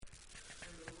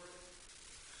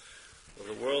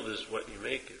world is what you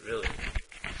make it, really.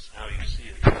 It's how you see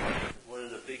it. One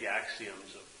of the big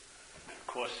axioms of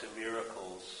Course in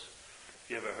Miracles.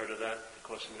 You ever heard of that? The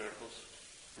Course in Miracles?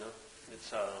 No?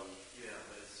 It's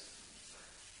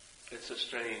it's a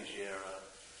strange era.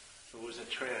 It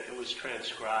was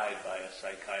transcribed by a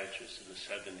psychiatrist in the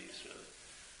 70s, really.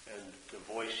 And the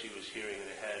voice she was hearing in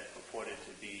her head purported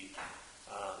to be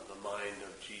the mind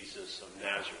of Jesus of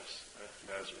Nazareth.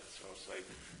 So it's like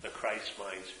the Christ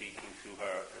mind speaking through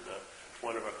her. And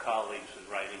one of her colleagues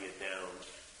was writing it down.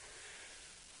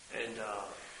 And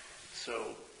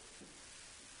so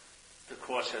the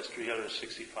Course has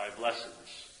 365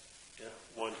 lessons,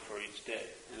 one for each day.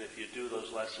 And if you do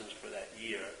those lessons for that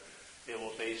year, it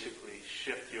will basically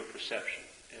shift your perception.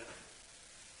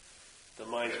 The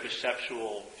mind's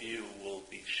perceptual view will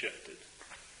be shifted.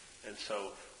 And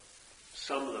so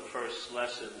some of the first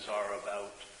lessons are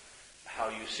about how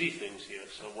you see things here.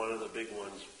 So one of the big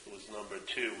ones was number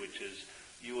 2, which is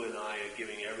you and I are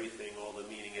giving everything all the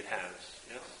meaning it has.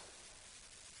 Yes?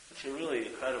 It's a really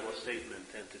incredible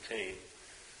statement to entertain.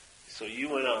 So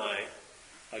you and I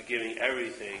are giving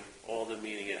everything all the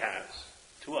meaning it has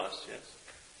to us, yes?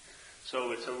 So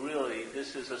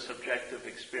this is a subjective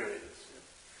experience.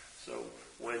 So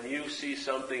when you see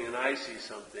something and I see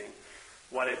something,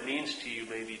 what it means to you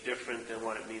may be different than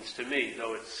what it means to me.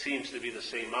 Though it seems to be the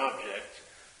same object,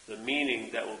 the meaning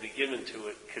that will be given to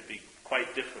it could be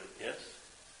quite different, yes?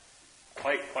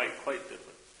 Quite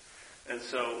different. And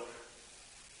so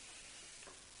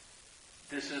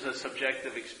this is a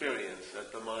subjective experience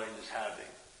that the mind is having.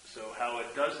 So how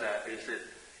it does that is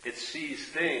it sees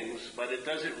things, but it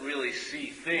doesn't really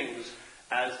see things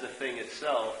as the thing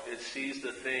itself. It sees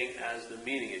the thing as the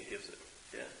meaning it gives it.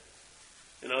 Yeah.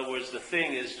 In other words, the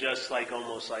thing is just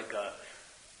almost like a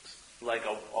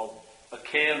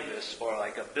canvas or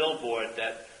like a billboard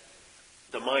that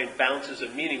the mind bounces a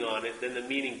meaning on it, then the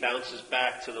meaning bounces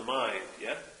back to the mind.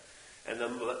 Yeah.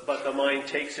 But the mind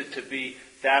takes it to be,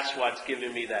 that's what's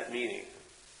giving me that meaning.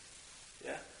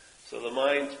 Yeah. So the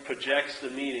mind projects the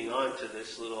meaning onto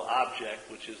this little object,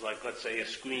 which is like, let's say, a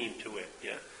screen to it.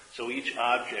 Yeah. So each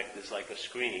object is like a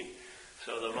screen.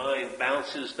 So the mind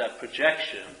bounces that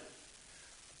projection.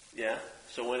 Yeah.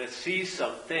 So when it sees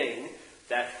something,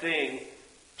 that thing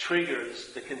triggers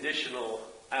the conditional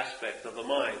aspect of the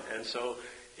mind, and so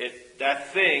that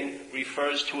thing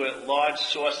refers to a large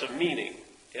source of meaning.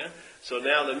 Yeah. So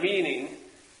now the meaning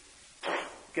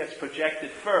gets projected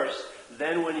first.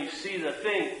 Then when you see the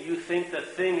thing, you think the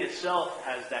thing itself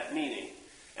has that meaning,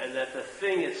 and that the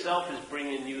thing itself is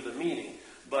bringing you the meaning.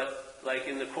 But like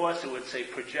in the Course, it would say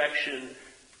projection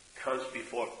comes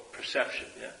before perception.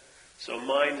 Yeah. So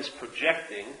mind is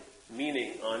projecting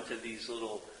meaning onto these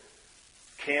little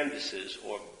canvases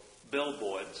or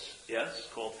billboards, yes,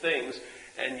 called things.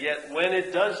 And yet when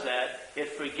it does that, it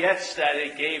forgets that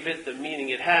it gave it the meaning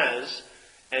it has,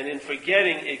 and in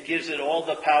forgetting, it gives it all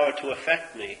the power to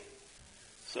affect me.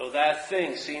 So that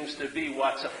thing seems to be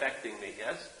what's affecting me,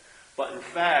 yes? But in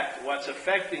fact, what's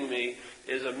affecting me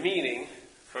is a meaning.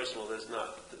 First of all, there's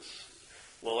not this.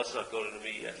 Well, let's not go to the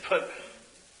me yet. But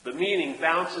the meaning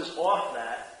bounces off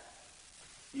that.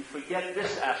 You forget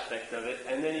this aspect of it,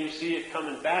 and then you see it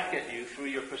coming back at you through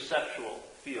your perceptual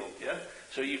field, yeah?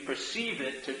 So you perceive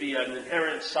it to be an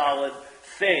inherent solid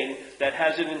thing that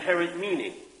has an inherent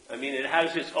meaning. I mean, it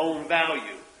has its own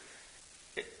value.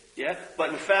 Yeah? But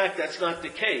in fact, that's not the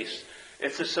case.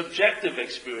 It's a subjective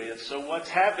experience. So what's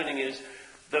happening is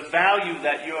the value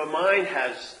that your mind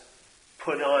has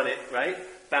put on it, right,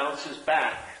 bounces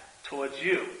back towards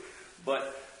you.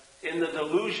 But in the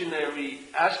delusionary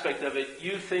aspect of it,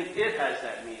 you think it has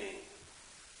that meaning.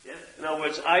 Yeah? In other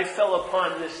words, I fell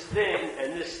upon this thing,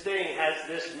 and this thing has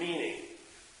this meaning.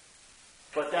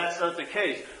 But that's not the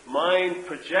case. Mind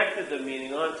projected the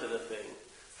meaning onto the thing,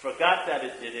 forgot that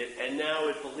it did it, and now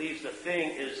it believes the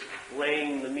thing is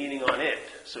laying the meaning on it.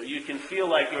 So you can feel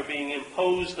like you're being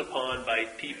imposed upon by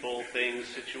people, things,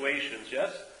 situations,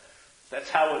 yes?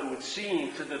 That's how it would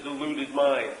seem to the deluded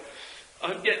mind.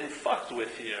 I'm getting fucked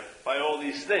with here by all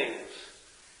these things.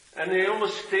 And they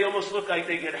almost look like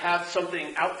they could have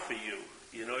something out for you.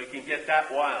 You know, it can get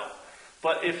that wild.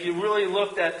 But if you really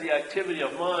looked at the activity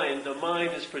of mind, the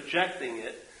mind is projecting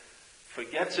it,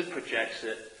 forgets it, projects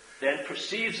it, then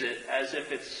perceives it as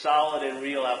if it's solid and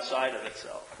real outside of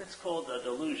itself. It's called a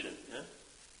delusion. Yeah? And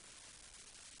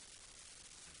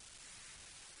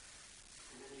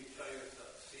then you tell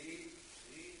yourself,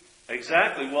 see?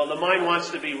 Exactly. Well, the mind wants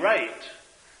to be right.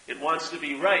 It wants to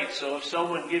be right. So if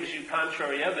someone gives you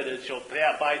contrary evidence, you'll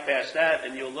bypass that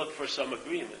and you'll look for some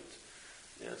agreement.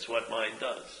 That's what mind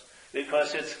does.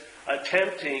 Because it's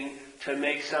attempting to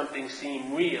make something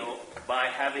seem real by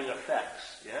having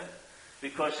effects, yeah?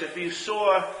 Because if you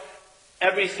saw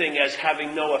everything as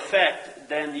having no effect,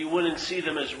 then you wouldn't see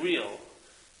them as real.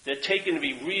 They're taken to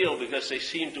be real because they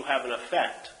seem to have an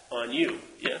effect on you,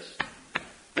 yes?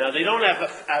 Now, they don't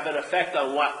have an effect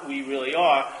on what we really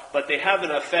are, but they have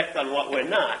an effect on what we're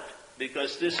not,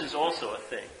 because this is also a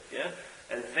thing, yeah?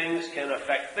 And things can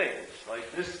affect things.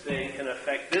 Like this thing can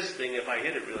affect this thing if I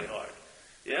hit it really hard,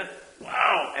 yeah?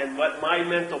 Wow! And what my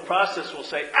mental process will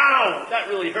say, ow, that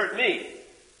really hurt me,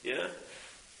 yeah?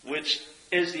 Which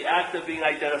is the act of being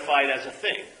identified as a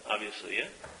thing, obviously, yeah?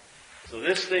 So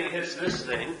this thing hits this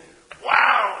thing.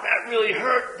 Wow, that really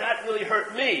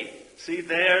hurt me. See,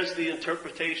 there's the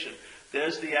interpretation.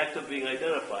 There's the act of being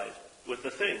identified with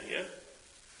the thing, yeah?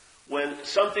 When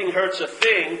something hurts a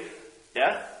thing,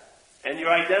 yeah, and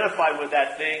you're identified with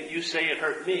that thing, you say it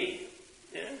hurt me,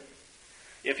 yeah?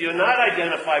 If you're not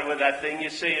identified with that thing, you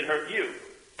say it hurt you.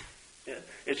 Yeah?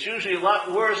 It's usually a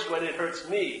lot worse when it hurts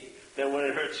me than when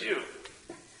it hurts you.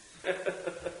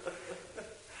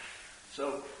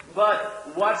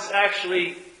 But what's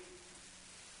actually,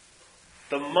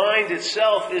 the mind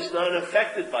itself is not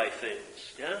affected by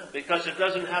things, yeah? Because it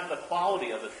doesn't have the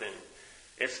quality of a thing.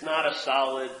 It's not a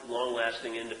solid,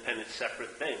 long-lasting, independent,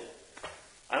 separate thing.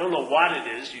 I don't know what it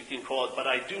is, you can call it, but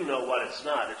I do know what it's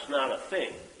not. It's not a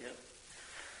thing, yeah?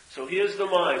 So here's the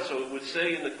mind. So it would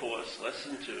say in the course,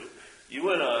 lesson 2,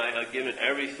 you and I are given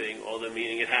everything all the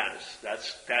meaning it has.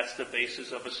 That's the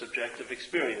basis of a subjective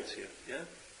experience here, yeah?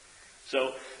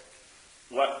 So,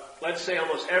 let's say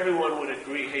almost everyone would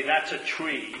agree, hey, that's a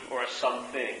tree or a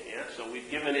something, yeah? So we've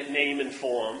given it name and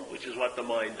form, which is what the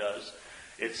mind does.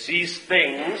 It sees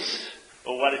things,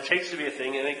 or what it takes to be a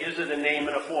thing, and it gives it a name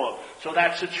and a form. So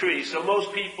that's a tree. So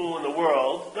most people in the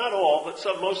world, not all, but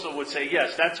most of them would say,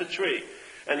 yes, that's a tree.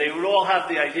 And they would all have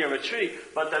the idea of a tree,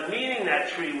 but the meaning that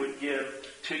tree would give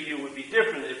to you would be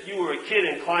different. If you were a kid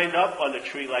and climbed up on a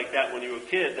tree like that when you were a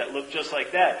kid, that looked just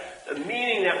like that, the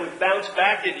meaning that would bounce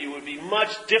back at you would be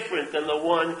much different than the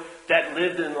one that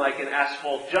lived in like an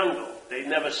asphalt jungle. They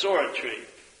never saw a tree.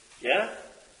 Yeah?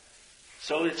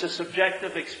 So it's a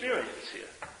subjective experience here.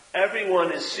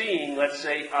 Everyone is seeing, let's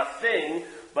say, a thing,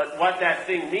 but what that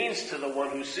thing means to the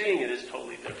one who's seeing it is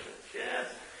totally different. Yeah?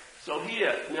 So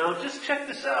here, now just check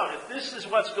this out. If this is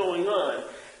what's going on,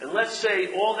 and let's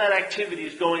say all that activity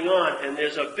is going on, and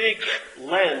there's a big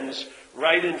lens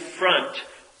right in front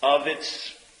of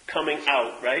its coming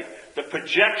out, right? The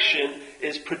projection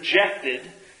is projected,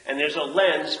 and there's a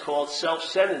lens called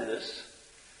self-centeredness,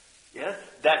 yeah,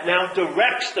 that now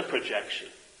directs the projection.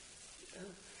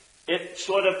 Yeah? It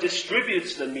sort of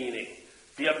distributes the meaning.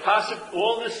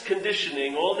 All this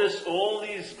conditioning, all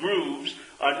these grooves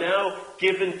are now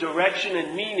given direction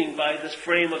and meaning by this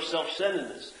frame of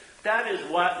self-centeredness. That is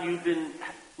what you've been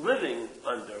living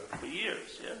under for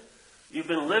years, yeah? You've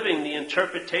been living the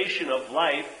interpretation of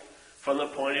life from the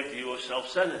point of view of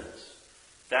self-centeredness.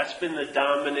 That's been the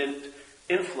dominant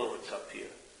influence up here.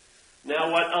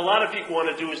 Now, what a lot of people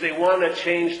want to do is they want to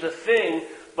change the thing,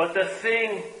 but the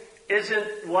thing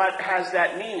isn't what has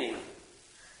that meaning.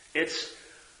 It's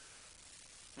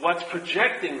what's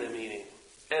projecting the meaning.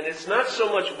 And it's not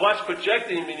so much what's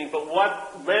projecting the meaning, but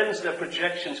what lens the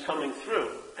projection's coming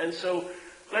through. And so,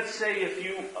 let's say if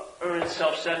you are in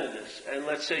self-centeredness, and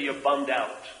let's say you're bummed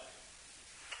out,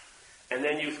 and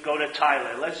then you go to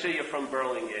Thailand. Let's say you're from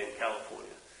Burlingame,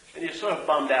 California, and you're sort of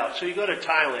bummed out. So you go to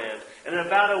Thailand, and in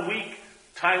about a week,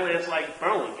 Thailand's like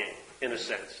Burlingame, in a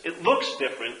sense. It looks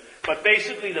different, but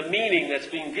basically the meaning that's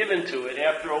being given to it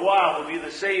after a while will be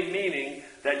the same meaning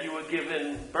that you were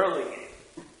given Burlingame.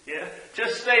 Yeah?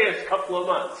 Just stay a couple of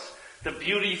months. The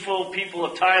beautiful people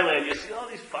of Thailand, you see all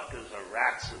these fuckers are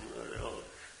rats and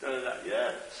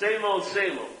yeah, same old,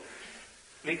 same old.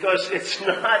 Because it's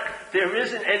not, there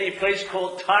isn't any place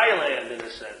called Thailand in a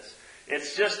sense.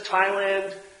 It's just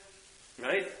Thailand,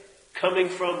 right, coming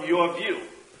from your view.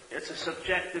 It's a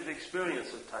subjective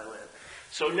experience of Thailand.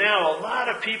 So now a lot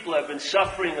of people have been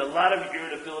suffering a lot of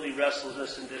irritability,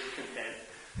 restlessness, and discontent.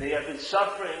 They have been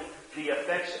suffering the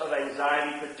effects of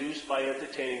anxiety produced by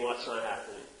entertaining what's not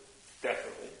happening.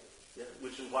 Definitely. Yeah,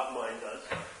 which is what mind does.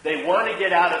 They want to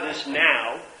get out of this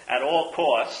now at all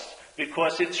costs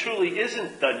because it truly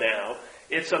isn't the now.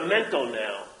 It's a mental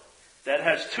now that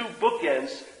has two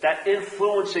bookends that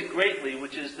influence it greatly,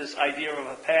 which is this idea of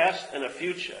a past and a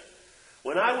future.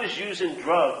 When I was using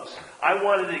drugs, I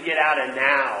wanted to get out of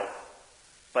now.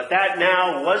 But that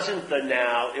now wasn't the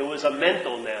now. It was a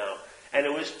mental now. And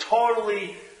it was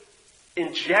totally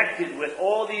injected with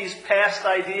all these past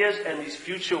ideas and these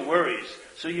future worries.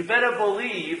 So you better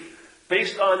believe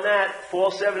Based on that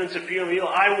false evidence appearing real,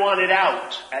 I want it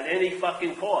out at any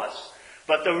fucking cost.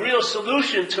 But the real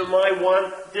solution to my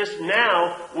want this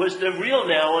now was the real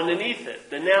now underneath it.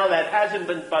 The now that hasn't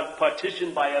been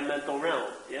partitioned by a mental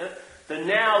realm. Yeah? The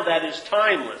now that is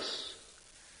timeless.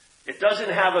 It doesn't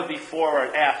have a before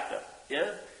or after.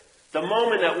 Yeah? The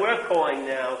moment that we're calling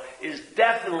now is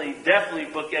definitely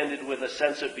bookended with a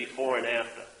sense of before and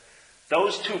after.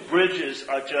 Those two bridges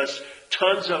are just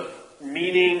tons of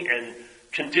meaning, and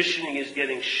conditioning is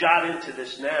getting shot into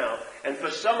this now. And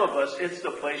for some of us, it's the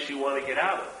place you want to get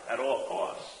out of at all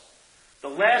costs. The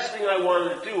last thing I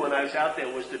wanted to do when I was out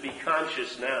there was to be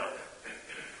conscious now.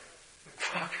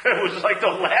 Fuck, it was like the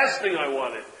last thing I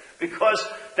wanted. Because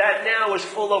that now was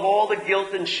full of all the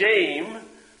guilt and shame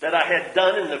that I had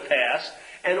done in the past,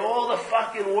 and all the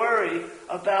fucking worry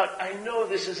about, I know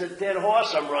this is a dead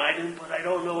horse I'm riding, but I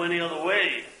don't know any other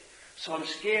way. So I'm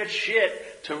scared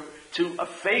shit to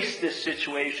face this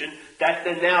situation that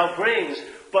the now brings.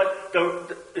 But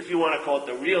if you want to call it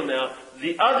the real now,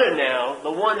 the other now,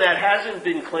 the one that hasn't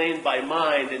been claimed by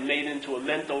mind and made into a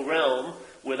mental realm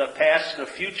with a past and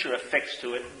a future affixed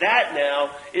to it, that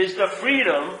now is the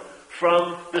freedom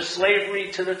from the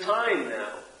slavery to the time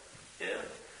now. Yeah.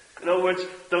 In other words,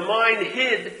 the mind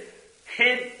hid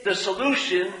the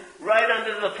solution right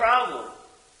under the problem.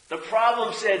 The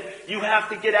problem said, you have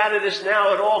to get out of this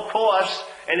now at all costs,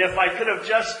 and if I could have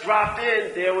just dropped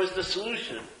in, there was the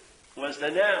solution, was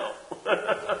the now.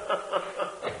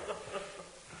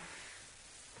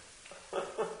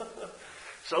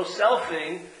 So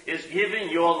selfing is giving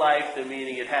your life the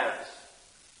meaning it has.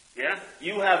 Yeah?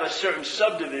 You have a certain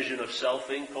subdivision of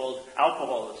selfing called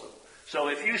alcoholism. So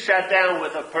if you sat down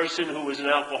with a person who was an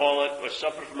alcoholic or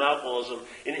suffered from alcoholism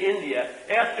in India,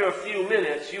 after a few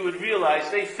minutes you would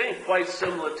realize they think quite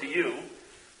similar to you,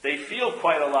 they feel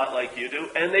quite a lot like you do,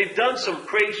 and they've done some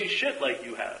crazy shit like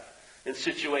you have in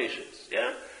situations.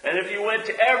 Yeah? And if you went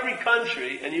to every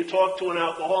country and you talked to an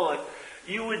alcoholic,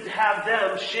 you would have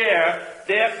them share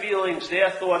their feelings,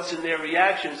 their thoughts, and their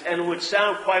reactions, and it would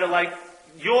sound quite alike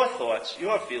your thoughts,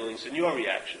 your feelings, and your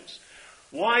reactions.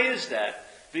 Why is that?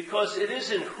 Because it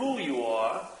isn't who you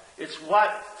are, it's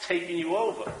what's taking you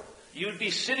over. You'd be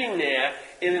sitting there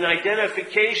in an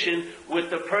identification with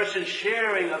the person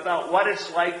sharing about what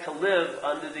it's like to live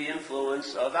under the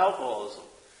influence of alcoholism.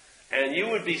 And you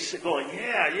would be going,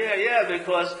 yeah,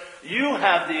 because you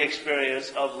have the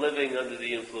experience of living under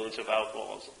the influence of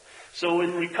alcoholism. So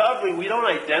in recovery, we don't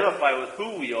identify with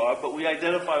who we are, but we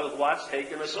identify with what's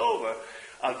taken us over.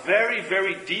 A very,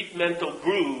 very deep mental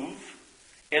groove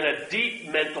in a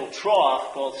deep mental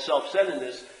trough called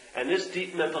self-centeredness, and this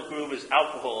deep mental groove is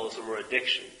alcoholism or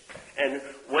addiction. And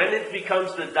when it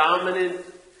becomes the dominant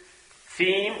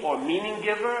theme or meaning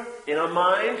giver in a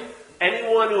mind,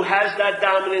 anyone who has that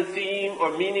dominant theme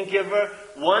or meaning giver,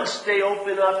 once they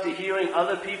open up to hearing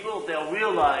other people, they'll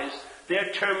realize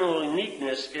their terminal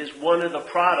uniqueness is one of the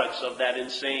products of that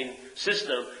insane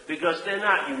system, because they're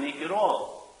not unique at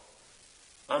all.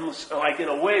 Like in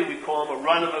a way, we call them a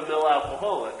run-of-the-mill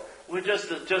alcoholic. We're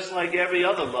just like every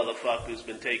other motherfucker who's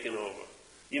been taken over.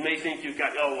 You may think you've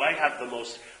got, I have the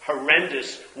most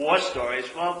horrendous war stories.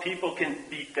 Well, people can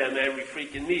beat them every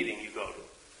freaking meeting you go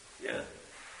to. Yeah.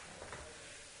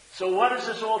 So what does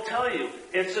this all tell you?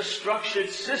 It's a structured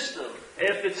system.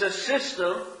 If it's a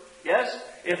system, yes?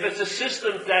 If it's a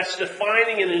system that's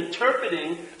defining and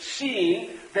interpreting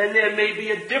seeing, then there may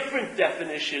be a different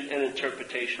definition and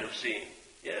interpretation of seeing.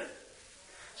 Yeah.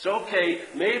 So, okay,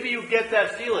 maybe you get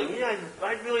that feeling,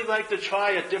 I'd really like to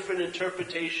try a different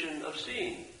interpretation of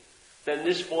seeing than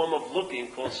this form of looking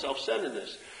called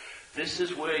self-centeredness. This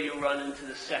is where you run into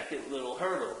the second little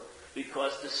hurdle,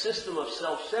 because the system of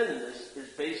self-centeredness is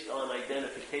based on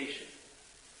identification.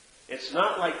 It's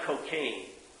not like cocaine.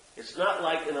 It's not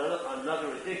like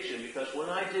another addiction, because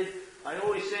I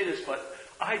always say this, but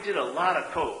I did a lot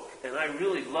of coke, and I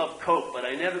really loved coke, but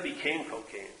I never became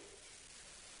cocaine.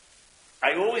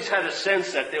 I always had a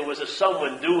sense that there was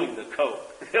someone doing the coke.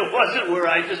 It wasn't where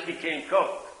I just became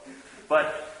coke.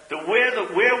 But where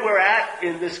we're at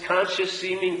in this conscious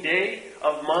seeming day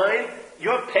of mind,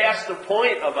 you're past the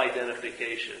point of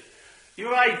identification.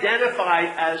 You're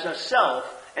identified as a self,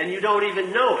 and you don't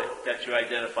even know it that you're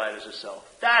identified as a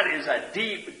self. That is a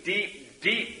deep, deep,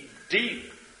 deep,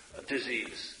 deep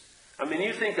disease. I mean,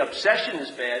 you think obsession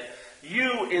is bad.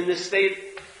 You in this state,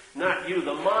 not you,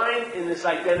 the mind in this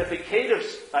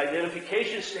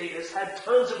identification state has had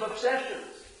tons of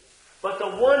obsessions. But the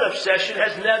one obsession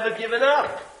has never given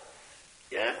up.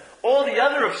 Yeah? All the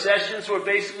other obsessions were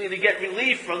basically to get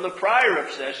relief from the prior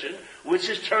obsession, which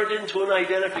has turned into an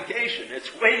identification.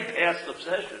 It's way past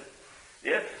obsession.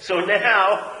 Yeah? So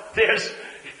now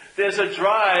there's a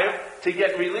drive to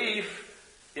get relief.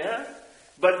 Yeah?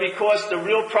 But because the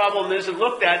real problem isn't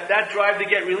looked at, that drive to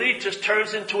get relief just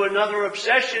turns into another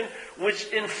obsession which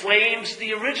inflames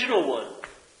the original one.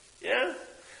 Yeah?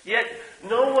 Yet,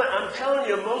 no one, I'm telling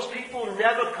you, most people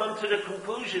never come to the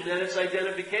conclusion that it's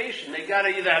identification. They gotta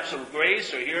either have some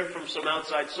grace or hear it from some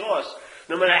outside source.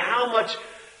 No matter how much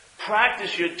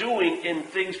practice you're doing in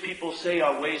things people say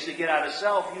are ways to get out of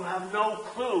self, you have no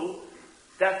clue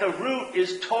that the root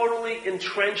is totally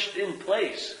entrenched in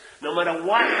place. No matter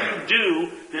what you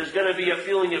do, there's going to be a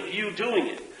feeling of you doing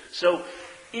it. So,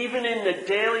 even in the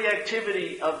daily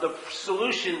activity of the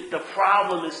solution, the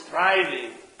problem is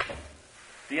thriving.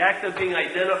 The act of being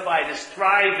identified is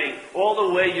thriving. All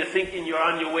the way you're thinking you're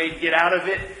on your way to get out of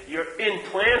it, you're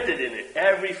implanted in it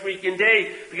every freaking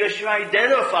day because you're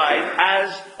identified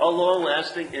as a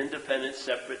long-lasting, independent,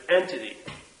 separate entity.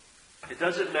 It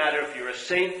doesn't matter if you're a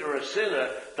saint or a sinner,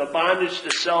 the bondage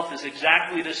to self is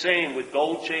exactly the same with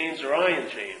gold chains or iron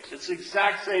chains. It's the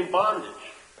exact same bondage.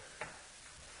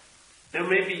 Then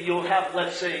maybe you'll have,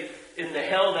 let's say, in the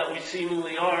hell that we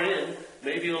seemingly are in,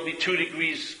 maybe it'll be 2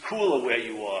 degrees cooler where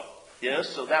you are. Yes?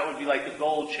 So that would be like the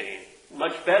gold chain.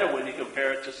 Much better when you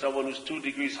compare it to someone who's 2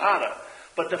 degrees hotter.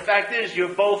 But the fact is, you're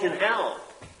both in hell.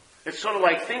 It's sort of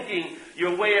like thinking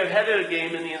you're way ahead of the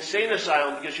game in the insane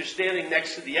asylum because you're standing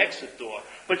next to the exit door.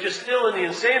 But you're still in the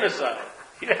insane asylum.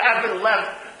 You haven't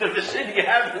left the vicinity, you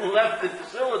haven't left the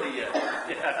facility yet.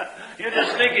 Yeah. You're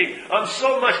just thinking, I'm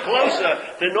so much closer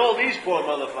than all these poor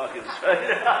motherfuckers.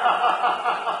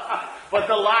 But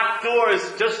the locked door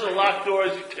is just as locked door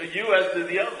as to you as to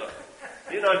the other.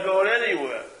 You're not going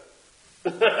anywhere.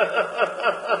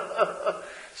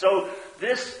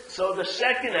 So the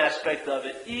second aspect of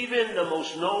it, even the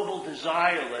most noble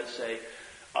desire, let's say,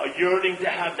 a yearning to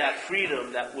have that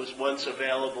freedom that was once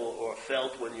available or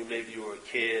felt when maybe you were a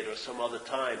kid or some other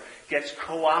time, gets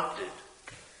co-opted.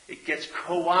 It gets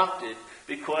co-opted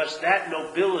because that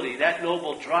nobility, that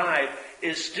noble drive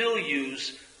is still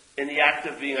used in the act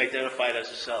of being identified as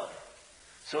a self.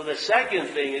 So the second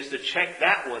thing is to check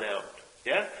that one out.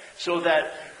 Yeah? So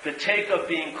that the take of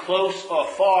being close or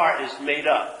far is made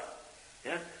up.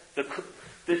 Yeah?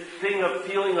 The thing of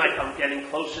feeling like I'm getting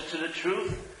closer to the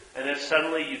truth, and then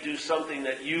suddenly you do something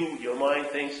that your mind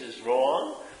thinks is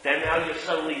wrong, then now you're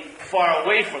suddenly far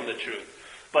away from the truth.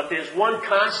 But there's one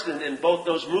constant in both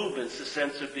those movements, the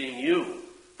sense of being you.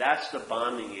 That's the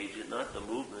bonding agent, not the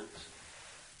movements.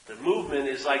 The movement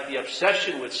is like the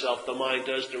obsession with self the mind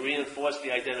does to reinforce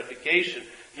the identification.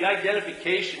 The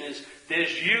identification is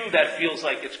there's you that feels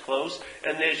like it's close,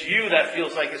 and there's you that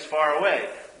feels like it's far away.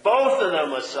 Both of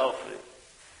them are selfing.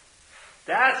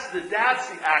 That's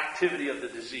the activity of the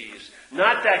disease.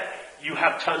 Not that you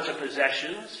have tons of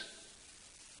possessions.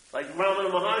 Like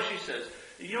Ramana Maharshi says,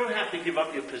 you don't have to give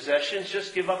up your possessions,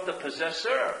 just give up the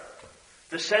possessor.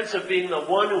 The sense of being the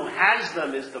one who has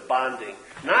them is the bonding,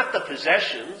 not the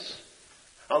possessions.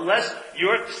 Unless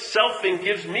your selfing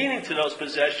gives meaning to those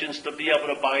possessions to be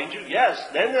able to bind you, yes,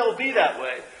 then they'll be that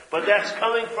way. But that's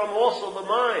coming from also the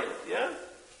mind, yeah?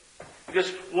 Because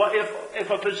what if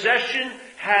a possession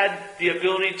had the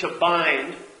ability to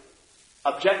bind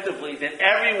objectively, then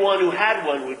everyone who had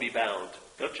one would be bound.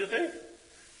 Don't you think?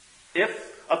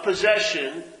 If a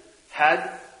possession had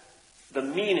the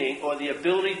meaning or the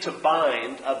ability to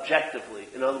bind objectively,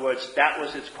 in other words, that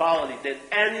was its quality, then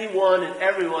anyone and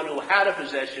everyone who had a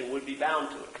possession would be bound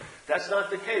to it. That's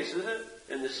not the case, is it?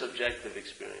 In the subjective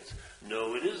experience.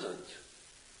 No, it isn't.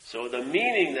 So the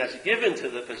meaning that's given to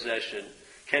the possession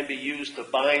can be used to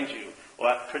bind you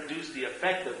or produce the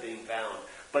effect of being bound.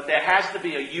 But there has to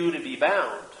be a you to be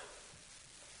bound.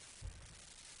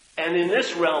 And in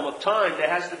this realm of time, there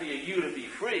has to be a you to be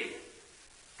free.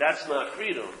 That's not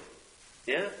freedom.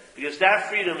 Yeah? Because that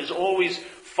freedom is always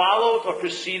followed or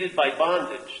preceded by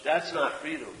bondage. That's not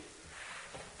freedom.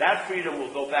 That freedom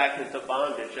will go back into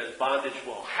bondage, as bondage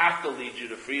will have to lead you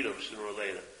to freedom sooner or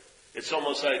later. It's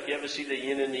almost like, you ever see the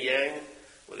yin and the yang,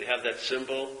 where they have that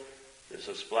symbol? There's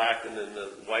this black and then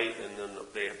the white, and then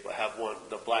they have one,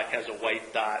 the black has a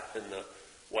white dot and the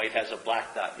white has a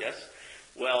black dot, yes?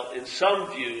 Well, in some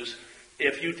views,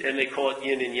 and they call it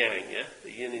yin and yang, yeah?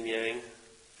 The yin and yang,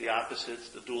 the opposites,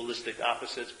 the dualistic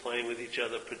opposites playing with each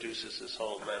other produces this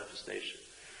whole manifestation.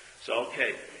 So,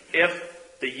 okay,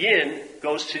 if the yin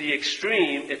goes to the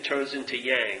extreme, it turns into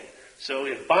yang. So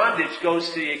if bondage goes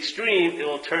to the extreme, it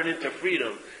will turn into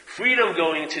freedom. Freedom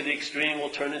going to the extreme will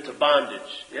turn into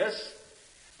bondage, yes?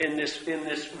 In this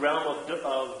realm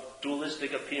of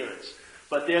dualistic appearance.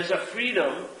 But there's a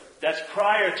freedom that's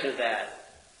prior to that.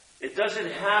 It doesn't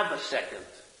have a second,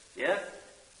 yeah?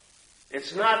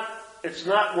 It's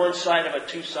not one side of a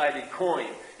two-sided coin.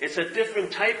 It's a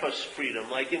different type of freedom.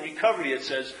 Like in recovery, it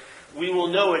says, we will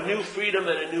know a new freedom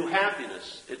and a new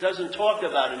happiness. It doesn't talk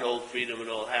about an old freedom and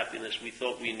old happiness we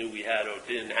thought we knew we had or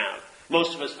didn't have.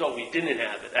 Most of us thought we didn't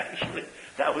have it, actually.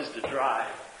 That was the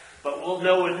drive. But we'll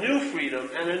know a new freedom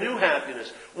and a new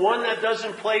happiness. One that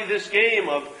doesn't play this game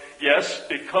of, yes,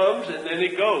 it comes and then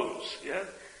it goes. Yeah?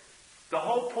 The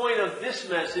whole point of this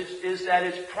message is that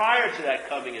it's prior to that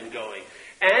coming and going.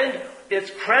 And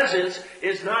its presence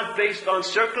is not based on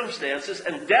circumstances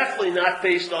and definitely not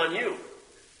based on you.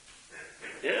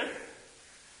 Yeah?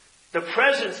 The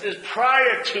presence is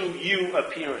prior to you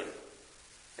appearing.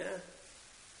 Yeah?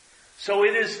 So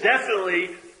it is definitely,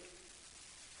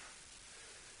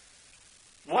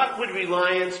 what would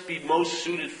reliance be most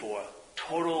suited for?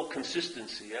 Total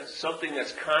consistency. Yes? Something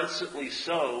that's constantly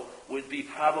so would be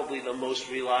probably the most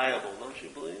reliable, don't you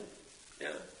believe?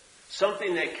 Yeah.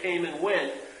 Something that came and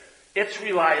went, its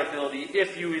reliability,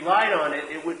 if you relied on it,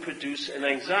 it would produce an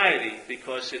anxiety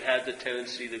because it had the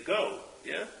tendency to go.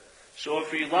 Yeah? So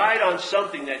if you relied on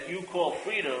something that you call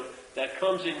freedom that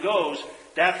comes and goes,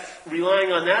 that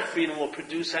relying on that freedom will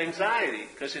produce anxiety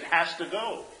because it has to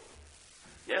go.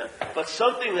 Yeah? But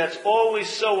something that's always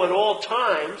so at all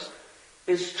times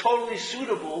is totally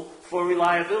suitable for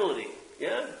reliability.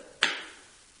 Yeah?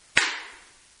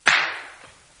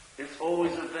 It's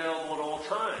always available at all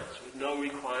times with no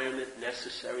requirement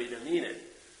necessary to mean it.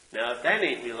 Now, if that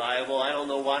ain't reliable, I don't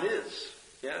know what is.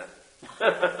 Yeah?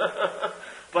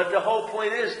 But the whole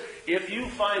point is, if you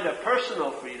find a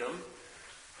personal freedom,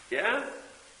 yeah,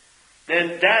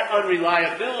 then that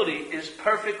unreliability is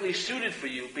perfectly suited for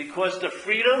you because the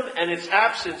freedom and its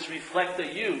absence reflect the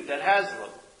you that has them.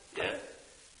 Yeah?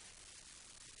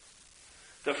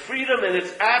 The freedom and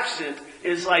its absence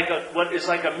is like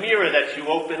a mirror that you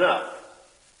open up.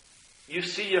 You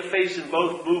see your face in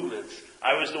both movements.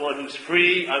 I was the one who's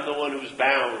free, I'm the one who's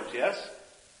bound, yes?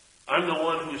 I'm the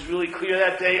one who's really clear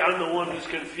that day, I'm the one who's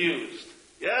confused.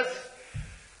 Yes?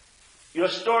 Your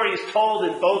story is told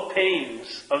in both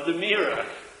panes of the mirror.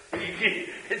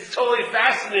 It's totally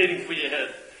fascinating for your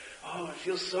head. Oh, it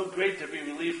feels so great to be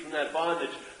relieved from that bondage.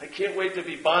 I can't wait to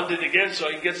be bonded again so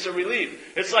I can get some relief.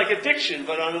 It's like addiction,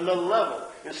 but on another level.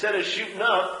 Instead of shooting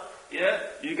up, yeah,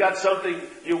 you got something,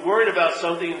 you're worried about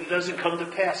something and it doesn't come to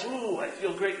pass. Ooh, I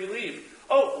feel great relief.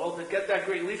 Oh, well, to get that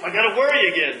great relief, I got to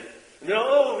worry again.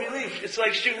 No, relief. It's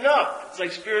like shooting up. It's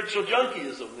like spiritual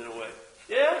junkiism in a way.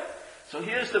 Yeah? So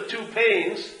here's the two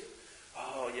pains.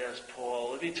 Oh, yes,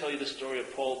 Paul. Let me tell you the story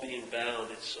of Paul being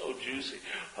bound. It's so juicy.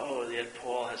 Oh, and yet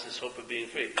Paul has this hope of being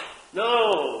free.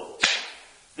 No!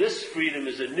 This freedom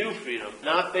is a new freedom,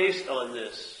 not based on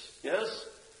this. Yes?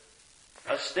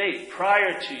 A state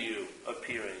prior to you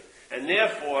appearing. And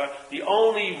therefore, the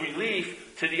only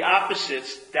relief to the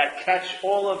opposites that catch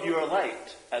all of your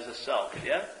light as a self,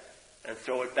 yeah? And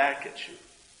throw it back at you.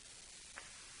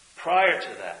 Prior to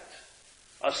that,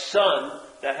 a sun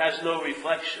that has no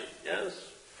reflection, yes?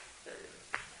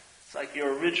 It's like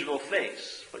your original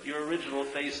face, but your original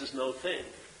face is no thing.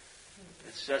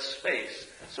 It's just space.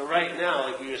 So right now,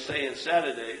 like we were saying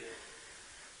Saturday,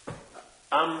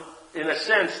 in a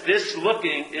sense, this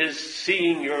looking is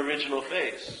seeing your original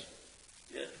face.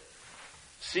 Yeah.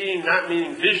 Seeing, not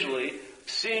meaning visually,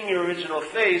 seeing your original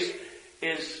face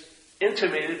is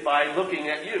intimated by looking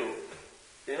at you.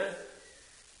 Yeah?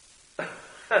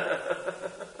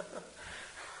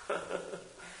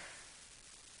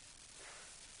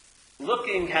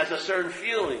 Looking has a certain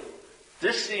feeling.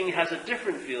 This seeing has a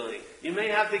different feeling. You may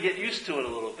have to get used to it a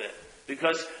little bit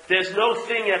because there's no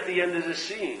thing at the end of the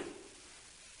seeing.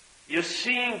 Your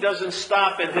seeing doesn't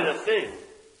stop and hit a thing.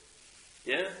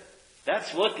 Yeah?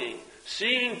 That's looking.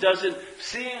 Seeing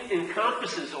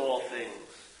encompasses all things,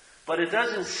 but it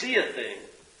doesn't see a thing.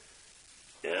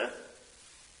 Yeah?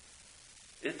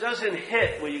 It doesn't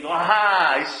hit where you go,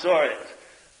 aha, I saw it.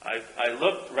 I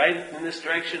looked right in this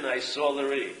direction, I saw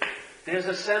Larry. There's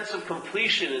a sense of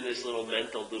completion in this little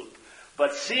mental loop.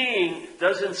 But seeing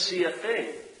doesn't see a thing.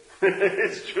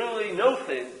 It's truly no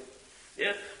thing.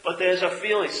 Yeah? But there's a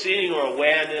feeling, seeing or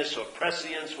awareness or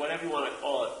prescience, whatever you want to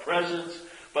call it, presence.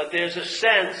 But there's a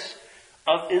sense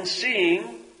of in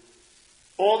seeing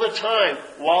all the time,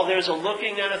 while there's a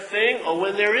looking at a thing or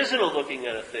when there isn't a looking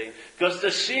at a thing. Because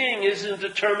the seeing isn't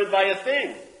determined by a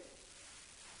thing.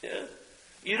 Yeah?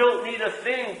 You don't need a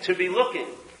thing to be looking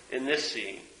in this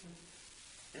seeing.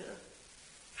 Yeah?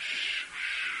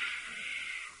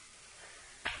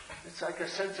 It's like a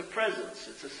sense of presence.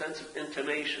 It's a sense of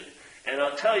intimation. And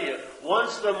I'll tell you,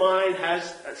 once the mind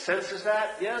senses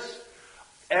that, yes,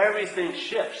 everything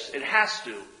shifts. It has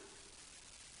to.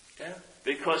 Yeah?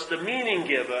 Because the meaning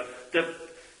giver,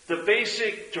 the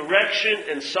basic direction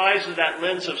and size of that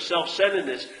lens of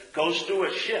self-centeredness goes through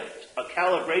a shift, a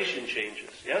calibration changes,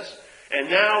 yes? And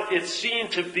now it's seen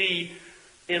to be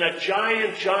in a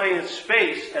giant, giant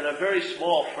space and a very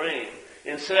small frame.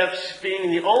 Instead of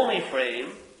being the only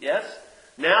frame, yes?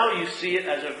 Now you see it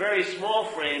as a very small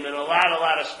frame and a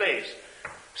lot of space.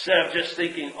 Instead of just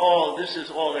thinking, oh, this is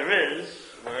all there is,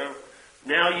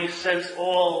 now you sense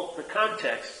all the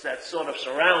context that sort of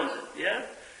surrounds it, yeah?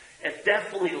 It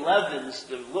definitely leavens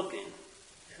the looking.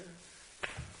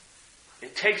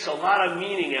 It takes a lot of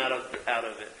meaning out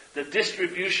of it. The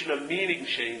distribution of meaning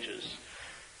changes.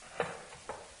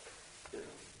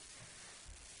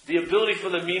 The ability for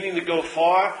the meaning to go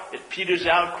far, it peters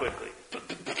out quickly.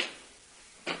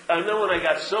 I know when I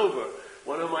got sober,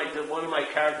 one of my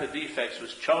character defects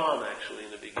was charm, actually,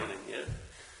 in the beginning, yeah?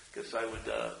 Because I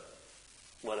would,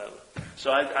 whatever. So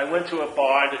I went to a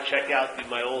bar to check out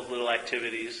my old little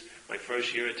activities, my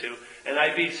first year or two, and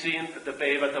I'd be seeing the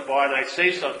babe at the bar, and I'd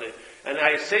say something. And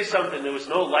I'd say something, there was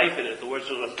no life in it. The words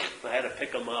were, I had to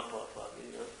pick them up.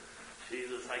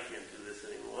 Jesus, I can't do this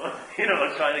anymore.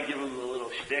 I'm trying to give him a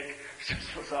little shtick.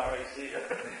 So sorry, see ya.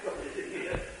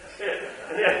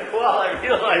 And then, well, I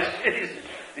realized,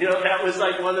 that was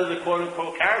like one of the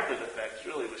quote-unquote character defects,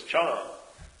 really, was charm.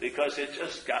 Because it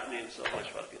just got me in so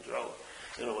much fucking trouble,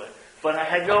 in a way. But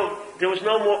there was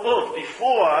no more oomph.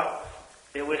 Before,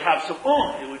 it would have some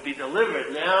oomph. It would be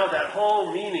delivered. Now that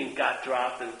whole meaning got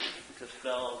dropped and it just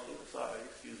fell. Sorry,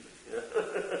 excuse me.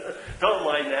 Don't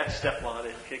mind that. Step on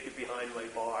it. Kick it behind my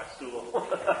bar stool.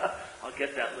 I'll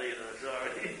get that later.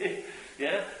 Sorry.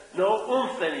 Yeah? No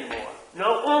oomph anymore.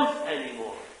 No oomph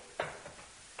anymore.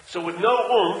 So with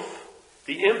no oomph,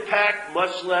 the impact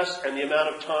much less and the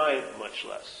amount of time much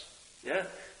less. Yeah?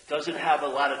 Doesn't have a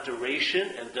lot of duration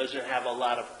and doesn't have a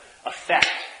lot of effect.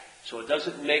 So it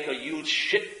doesn't make a huge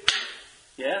shit.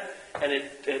 Yeah? And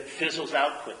it fizzles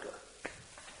out quicker.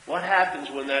 What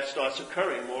happens when that starts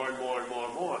occurring more and more and more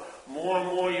and more? More and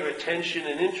more your attention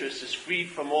and interest is freed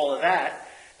from all of that,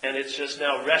 and it's just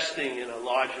now resting in a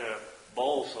larger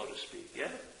bowl, so to speak.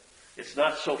 Yeah? It's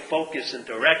not so focused and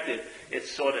directed, it's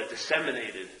sort of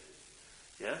disseminated.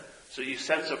 Yeah? So you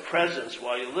sense a presence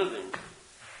while you're living.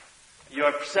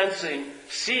 You're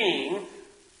seeing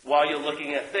while you're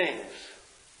looking at things.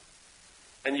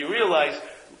 And you realize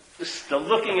the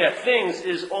looking at things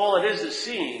is all it is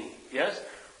seeing. Yes?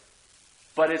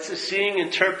 But it's a seeing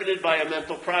interpreted by a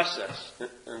mental process.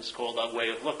 And it's called a way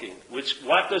of looking.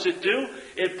 What does it do?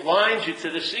 It blinds you to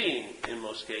the seeing in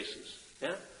most cases.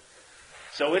 Yeah?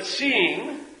 So it's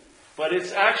seeing, but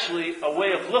it's actually a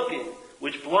way of looking,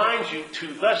 which blinds you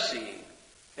to the seeing.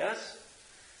 Yes?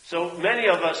 So many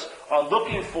of us are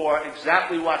looking for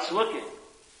exactly what's looking.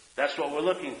 That's what we're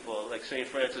looking for, like St.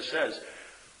 Francis says.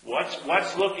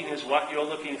 What's looking is what you're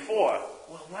looking for.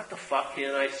 Well, what the fuck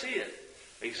can't I see it?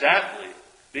 Exactly.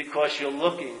 Because you're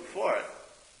looking for it.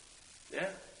 Yeah?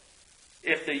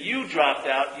 If the you dropped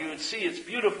out, you would see it's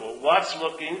beautiful. What's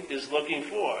looking is looking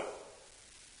for.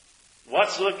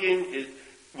 What's looking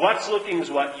is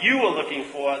what you are looking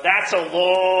for. That's a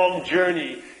long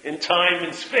journey in time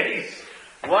and space.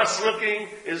 What's looking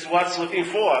is what's looking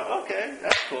for. Okay,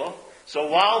 that's cool. So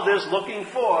while there's looking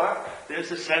for,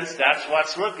 there's a sense that's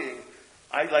what's looking.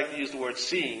 I like to use the word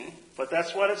seeing, but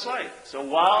that's what it's like. So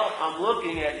while I'm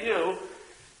looking at you,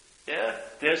 yeah,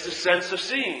 there's a sense of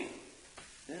seeing.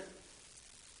 Yeah.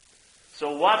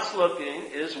 So what's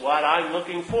looking is what I'm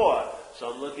looking for.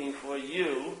 So I'm looking for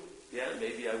you. Yeah,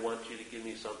 maybe I want you to give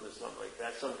me something like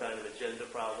that, some kind of agenda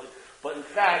probably. But in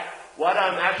fact, what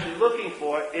I'm actually looking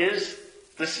for is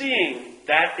the seeing.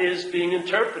 That is being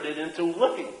interpreted into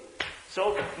looking.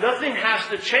 So nothing has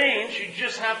to change, you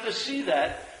just have to see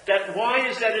that. That why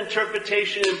is that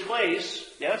interpretation in place?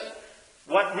 Yes?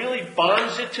 What really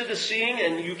bonds it to the seeing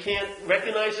and you can't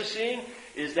recognize the seeing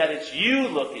is that it's you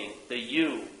looking, the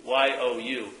you,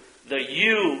 Y-O-U. The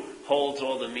you holds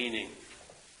all the meaning.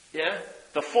 Yeah?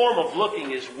 The form of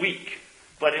looking is weak.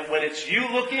 But when it's you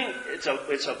looking, it's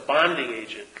a bonding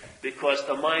agent. Because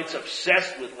the mind's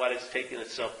obsessed with what it's taken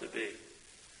itself to be.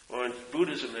 Or in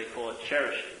Buddhism they call it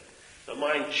cherishing. The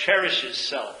mind cherishes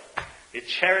self. It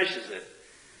cherishes it.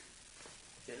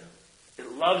 You know?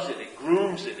 It loves it. It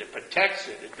grooms it. It protects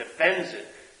it. It defends it.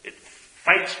 It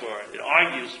fights for it. It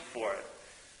argues for it.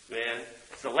 Man,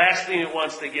 it's the last thing it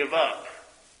wants to give up.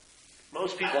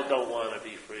 Most people don't want to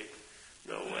be free.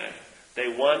 No way. They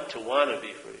want to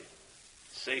be free.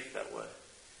 It's safe that way.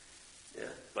 Yeah.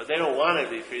 But they don't want to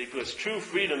be free because true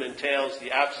freedom entails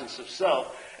the absence of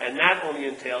self, and that only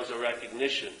entails a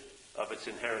recognition of its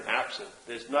inherent absence.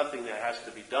 There's nothing that has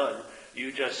to be done.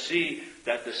 You just see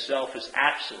that the self is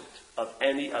absent of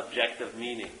any objective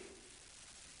meaning.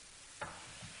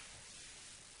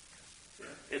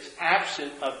 It's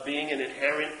absent of being an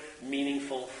inherent,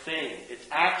 meaningful thing. It's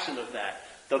absent of that.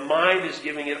 The mind is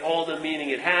giving it all the meaning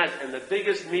it has, and the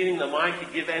biggest meaning the mind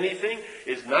can give anything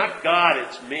is not God,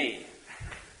 it's me.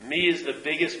 Me is the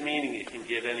biggest meaning it can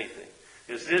give anything.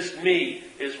 Because this me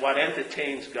is what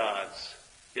entertains God's.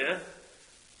 Yeah?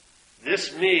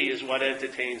 This me is what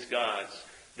entertains God's.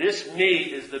 This me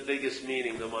is the biggest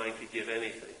meaning the mind could give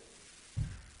anything.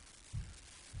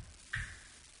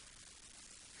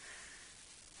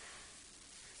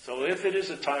 So if it is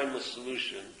a timeless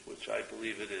solution, which I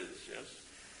believe it is, yes,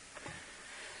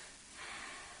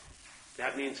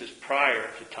 that means it's prior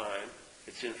to time.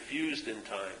 It's infused in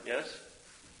time, yes?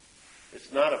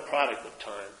 It's not a product of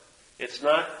time. It's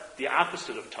not the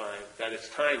opposite of time, that it's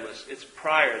timeless. It's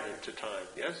prior to time,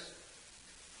 yes?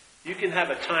 You can have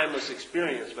a timeless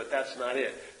experience, but that's not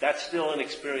it. That's still an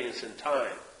experience in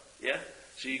time, yeah?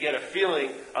 So you get a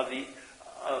feeling of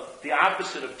the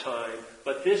opposite of time,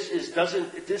 but this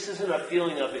isn't a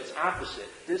feeling of its opposite.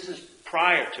 This is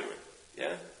prior to it,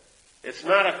 yeah? It's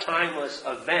not a timeless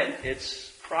event,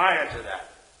 it's prior to that,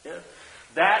 yeah?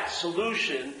 That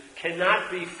solution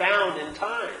cannot be found in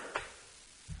time.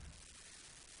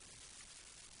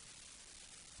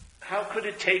 How could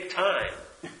it take time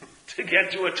to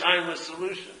get to a timeless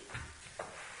solution?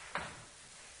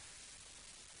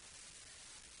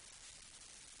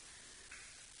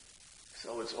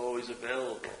 So it's always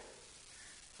available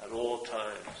at all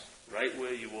times, right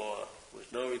where you are, with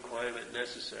no requirement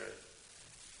necessary.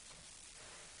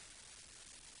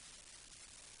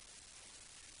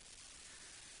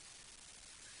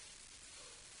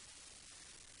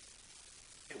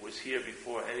 It was here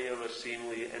before any of us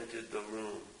seemingly entered the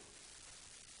room.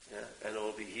 Yeah? And it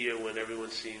will be here when everyone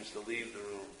seems to leave the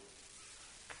room.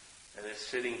 And it's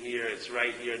sitting here, it's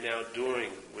right here now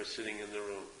during we're sitting in the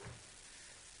room.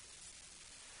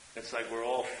 It's like we're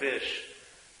all fish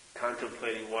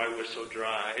contemplating why we're so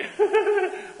dry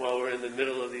while we're in the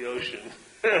middle of the ocean.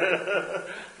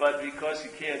 But because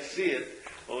you can't see it,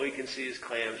 all we can see is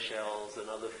clam shells and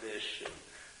other fish. And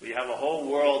we have a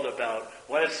whole world about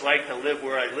what it's like to live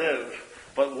where I live.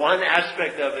 But one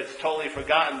aspect of it's totally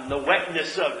forgotten, the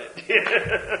wetness of it.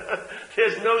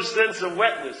 There's no sense of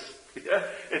wetness. Yeah?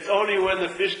 It's only when the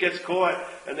fish gets caught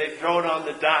and they throw it on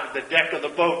the deck of the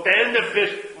boat, then the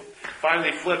fish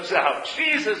finally flips out.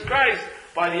 Jesus Christ!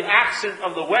 By the accent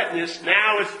of the wetness,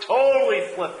 now it's totally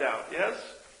flipped out. Yes?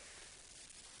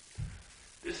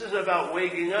 This is about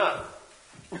waking up.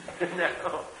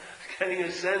 Now, getting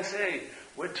a sense, hey,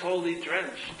 we're totally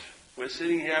drenched. We're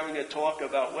sitting here having a talk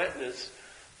about wetness.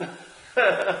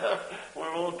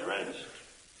 We're all drenched.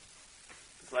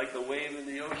 It's like the wave in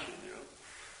the ocean, you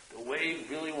know. The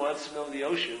wave really wants to know the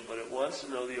ocean, but it wants to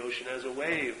know the ocean as a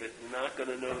wave. It's not going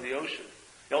to know the ocean.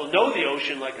 It'll know the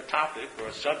ocean like a topic or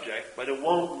a subject, but it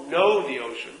won't know the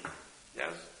ocean.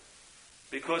 Yes?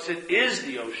 Because it is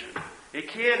the ocean. It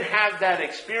can't have that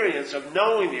experience of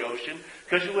knowing the ocean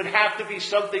because it would have to be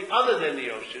something other than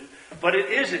the ocean, but it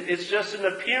isn't. It's just an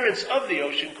appearance of the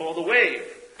ocean called a wave.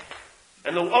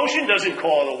 And the ocean doesn't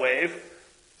call it a wave.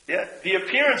 Yeah? The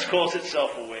appearance calls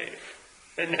itself a wave.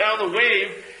 And now the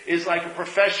wave is like a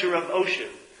professor of ocean.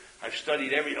 I've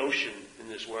studied every ocean in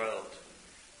this world.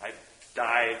 I've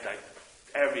dived,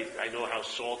 I know how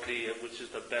salty, which is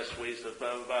the best ways to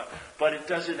blah, blah, blah. But it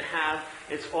doesn't have,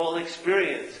 it's all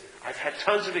experience. I've had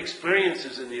tons of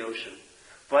experiences in the ocean.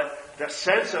 But the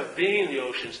sense of being in the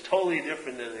ocean is totally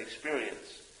different than the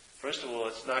experience. First of all,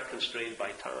 it's not constrained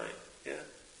by time. Yeah?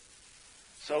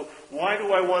 So why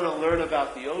do I want to learn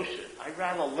about the ocean? I'd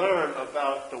rather learn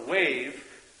about the wave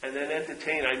and then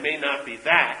entertain. I may not be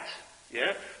that.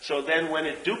 Yeah? So then when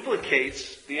it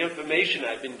duplicates the information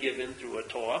I've been given through a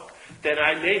talk, then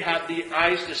I may have the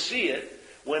eyes to see it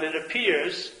when it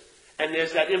appears, and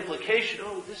there's that implication,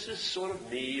 oh, this is sort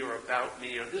of me or about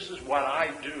me, or this is what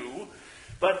I do.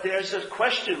 But there's a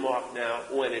question mark now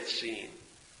when it's seen.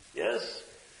 Yes?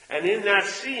 And in that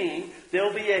seeing,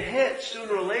 there'll be a hit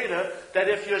sooner or later that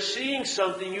if you're seeing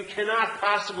something, you cannot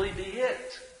possibly be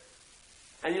hit.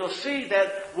 And you'll see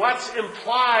that what's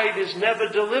implied is never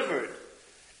delivered.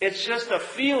 It's just a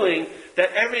feeling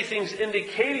that everything's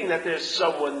indicating that there's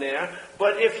someone there,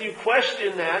 but if you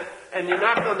question that and you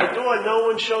knock on the door, no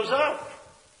one shows up.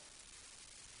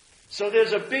 So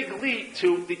there's a big leap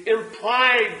to the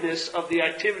impliedness of the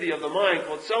activity of the mind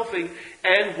called selfing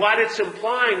and what it's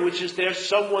implying, which is there's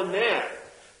someone there.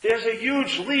 There's a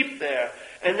huge leap there.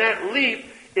 And that leap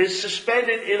is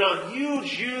suspended in a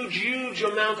huge, huge, huge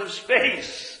amount of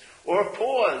space or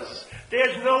pause.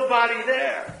 There's nobody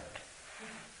there.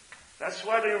 That's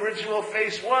what the original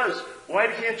face was. Why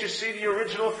can't you see the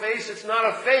original face? It's not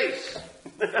a face.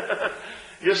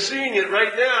 You're seeing it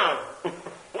right now.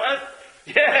 What?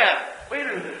 Yeah. Wait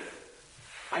a minute.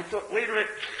 Wait a minute.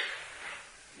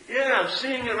 Yeah, I'm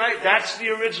seeing it right. That's the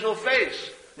original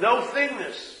face. No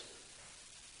thingness.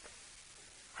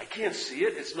 I can't see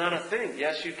it. It's not a thing.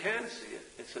 Yes, you can see it.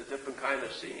 It's a different kind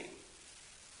of seeing.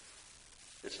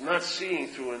 It's not seeing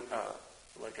through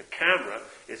like a camera.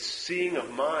 It's seeing of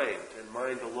mind and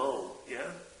mind alone.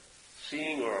 Yeah?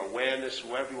 Seeing or awareness,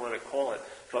 whatever you want to call it.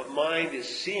 But mind is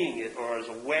seeing it or is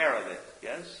aware of it.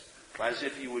 Yes? As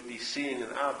if you would be seeing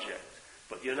an object.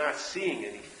 But you're not seeing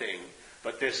anything.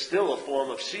 But there's still a form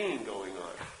of seeing going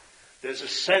on. There's a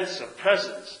sense of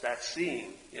presence, that's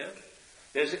seeing. Yeah?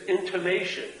 There's an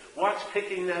intimation. What's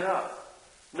picking that up?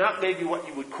 Not maybe what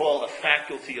you would call a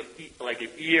faculty of like an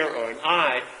ear or an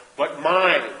eye, but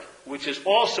mind, which is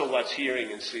also what's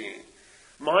hearing and seeing.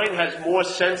 Mind has more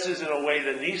senses in a way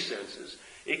than these senses.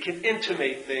 It can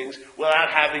intimate things without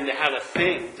having to have a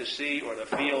thing to see or to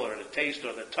feel or to taste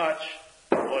or to touch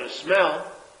or to smell.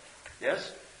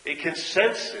 Yes? It can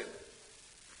sense it.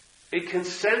 It can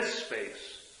sense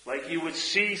space, like you would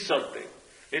see something.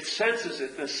 It senses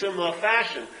it in a similar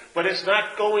fashion, but it's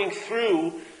not going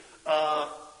through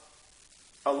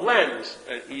a lens,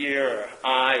 an ear, or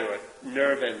eye, or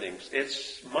nerve endings.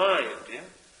 It's mind, yeah?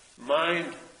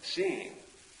 Mind seeing.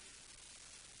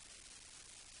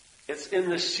 It's in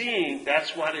the seeing,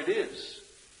 that's what it is.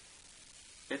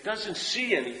 It doesn't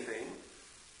see anything,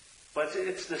 but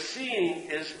it's the seeing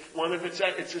is one of its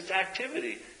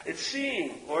activity. It's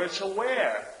seeing, or it's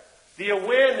aware. The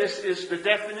awareness is the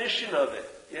definition of it,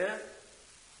 yeah?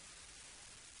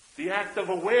 The act of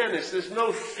awareness, there's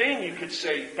no thing you could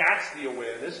say, that's the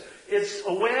awareness. It's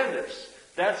awareness.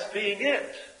 That's being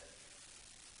it.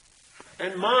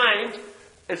 And mind,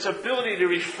 its ability to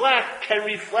reflect, can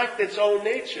reflect its own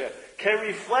nature, can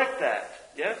reflect that,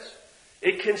 yes?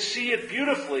 It can see it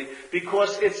beautifully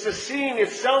because it's the seeing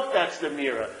itself that's the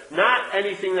mirror, not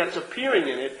anything that's appearing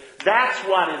in it. That's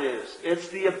what it is. It's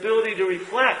the ability to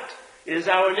reflect is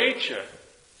our nature.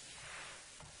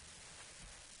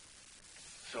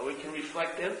 So it can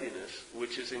reflect emptiness,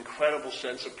 which is incredible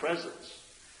sense of presence.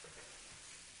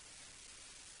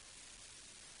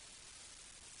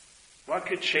 What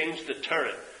could change the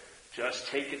turret? Just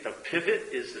take it. The pivot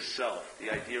is the self,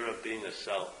 the idea of being a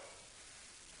self.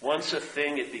 Once a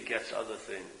thing, it begets other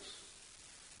things.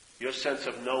 Your sense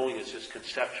of knowing is just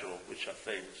conceptual, which are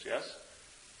things, yes?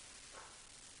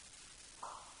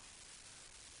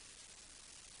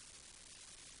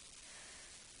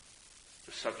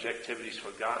 The subjectivity is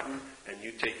forgotten, and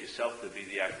you take yourself to be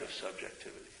the act of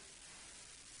subjectivity.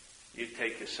 You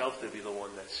take yourself to be the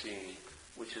one that's seeing,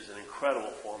 which is an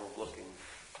incredible form of looking.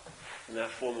 And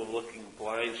that form of looking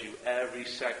blinds you every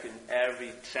second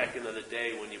of the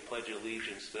day when you pledge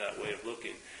allegiance to that way of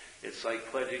looking. It's like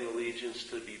pledging allegiance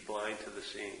to be blind to the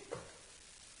seeing.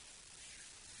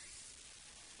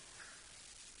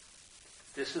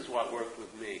 This is what worked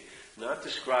with me. Not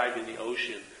describing the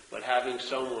ocean, but having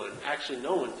someone, actually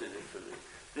no one did it for me.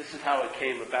 This is how it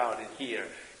came about in here,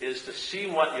 is to see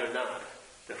what you're not.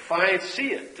 To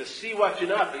see it, to see what you're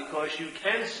not, because you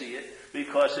can see it,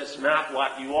 because it's not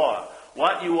what you are.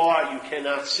 What you are, you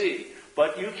cannot see.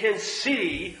 But you can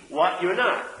see what you're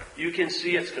not. You can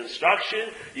see its construction.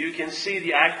 You can see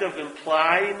the act of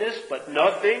implying this, but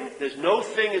nothing. There's no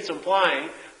thing it's implying,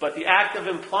 but the act of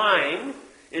implying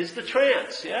is the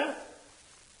trance, yeah?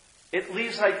 It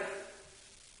leaves like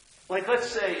let's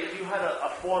say if you had a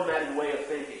formatted way of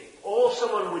thinking, all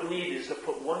someone would need is to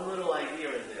put one little idea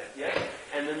in there, yeah?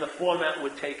 And then the format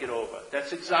would take it over.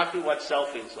 That's exactly what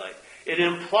selfing's like. It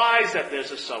implies that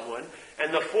there's a someone,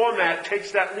 and the format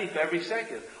takes that leap every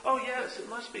second. Oh yes, it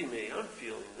must be me. I'm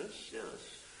feeling this, yes.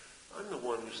 I'm the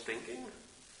one who's thinking.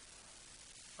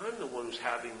 I'm the one who's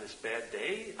having this bad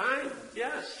day.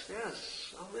 Yes,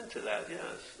 I'm into that, yes.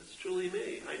 It's truly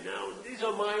me. I know. These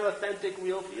are my authentic,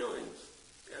 real feelings.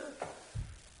 Yeah.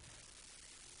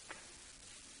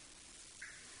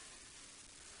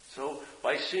 So,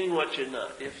 by seeing what you're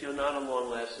not, if you're not a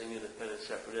long-lasting, independent,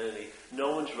 separate entity,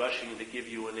 no one's rushing to give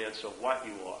you an answer of what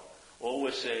you are. All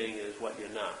we're saying is what you're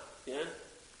not. Yeah?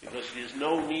 Because there's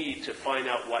no need to find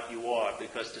out what you are,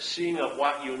 because the seeing of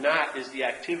what you're not is the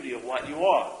activity of what you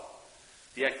are.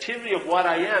 The activity of what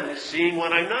I am is seeing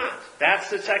what I'm not.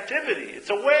 That's its activity. It's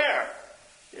aware.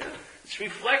 Yeah? It's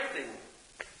reflecting.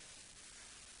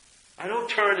 I don't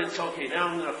turn and say, okay, now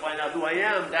I'm going to find out who I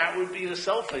am. That would be the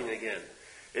selfing again.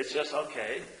 It's just,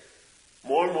 okay,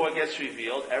 more and more gets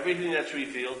revealed. Everything that's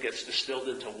revealed gets distilled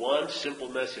into one simple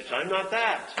message. I'm not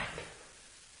that.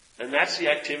 And that's the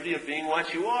activity of being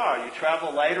what you are. You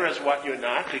travel lighter as what you're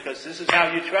not, because this is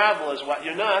how you travel as what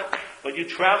you're not. But you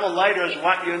travel lighter as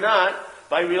what you're not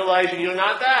by realizing you're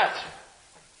not that.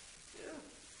 Yeah.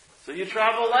 So you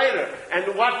travel lighter.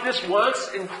 And what this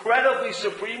wants incredibly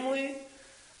supremely,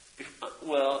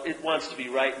 well, it wants to be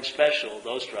right and special,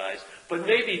 those tries. But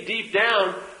maybe deep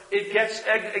down, it gets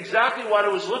exactly what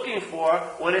it was looking for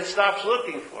when it stops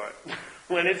looking for it.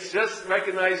 When it's just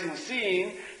recognizing,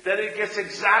 seeing, then it gets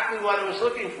exactly what it was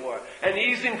looking for. And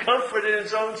ease and comfort in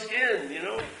its own skin,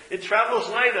 It travels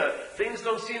lighter. Things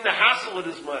don't seem to hassle it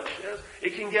as much. Yes?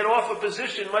 It can get off a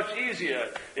position much easier.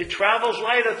 It travels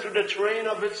lighter through the terrain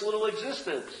of its little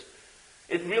existence.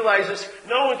 It realizes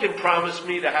no one can promise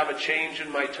me to have a change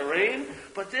in my terrain,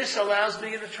 but this allows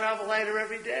me to travel lighter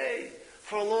every day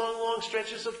for long, long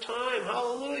stretches of time.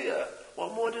 Hallelujah.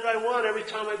 What more did I want every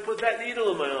time I put that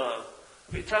needle in my arm?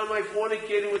 Every time I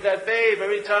fornicated with that babe,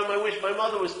 every time I wished my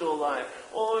mother was still alive,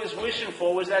 all I was wishing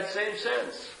for was that same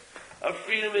sense of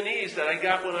freedom and ease that I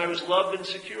got when I was loved and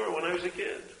secure when I was a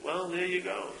kid. Well, there you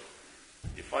go.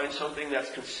 You find something that's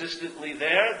consistently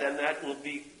there, then that will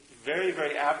be very,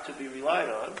 very apt to be relied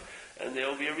on, and there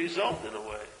will be a result in a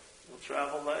way. You'll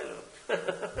travel lighter.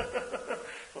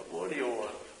 What more do you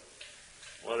want?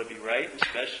 Want to be right and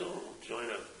special? Join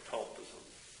a cult or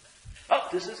something. Oh,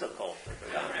 this is a cult. I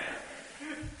forgot.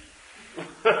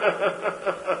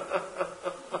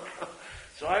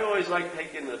 So I always like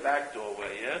taking the back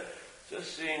doorway, yeah?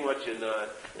 Just seeing what you're not.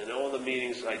 In all the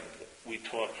meetings we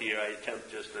talk here, I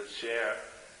attempt just to share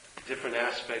different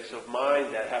aspects of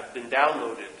mind that have been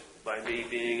downloaded by me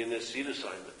being in this seed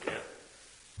assignment, yeah?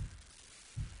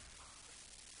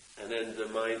 And then the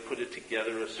mind put it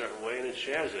together in a certain way and it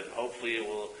shares it. Hopefully it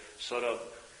will sort of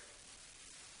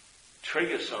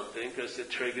trigger something, because it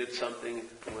triggered something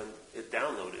when it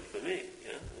downloaded for me.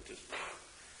 Yeah, it just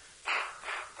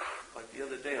like the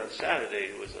other day on Saturday,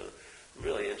 it was a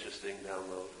really interesting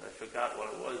download. I forgot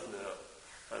what it was now.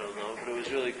 I don't know, but it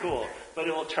was really cool. But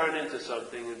it will turn into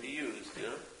something and be used.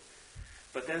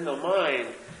 But then the mind,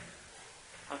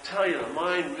 I'll tell you, the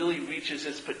mind really reaches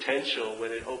its potential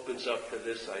when it opens up to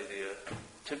this idea.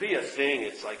 To be a thing,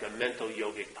 it's like a mental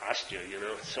yogic posture.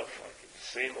 It's so fucking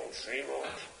same old.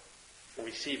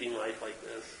 Receiving life like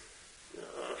this.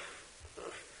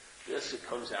 This, it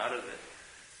comes out of it.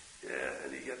 Yeah,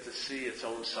 and you get to see its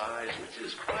own size, which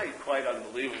is quite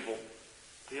unbelievable.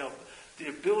 The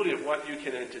ability of what you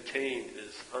can entertain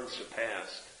is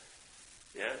unsurpassed.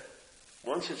 Yeah?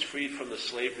 Once it's freed from the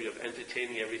slavery of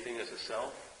entertaining everything as a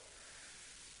self,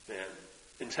 man,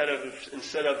 instead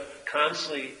of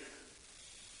constantly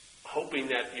hoping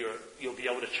that you'll be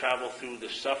able to travel through the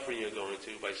suffering you're going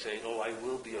to by saying, oh, I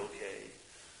will be okay.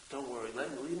 Don't worry,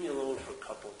 leave me alone for a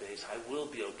couple of days. I will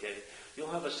be okay.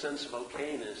 You'll have a sense of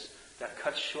okayness that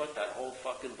cuts short that whole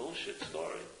fucking bullshit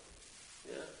story.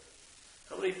 Yeah?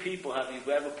 How many people have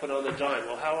you ever put on the dime?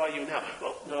 Well, how are you now?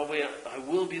 Well, no, wait, I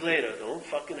will be later. Don't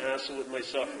fucking hassle with my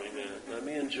suffering, man. Let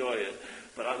me enjoy it.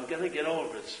 But I'm going to get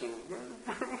over it soon.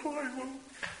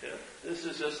 Yeah? This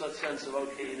is just a sense of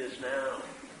okayness now.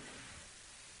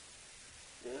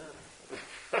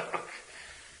 Yeah.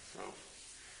 So.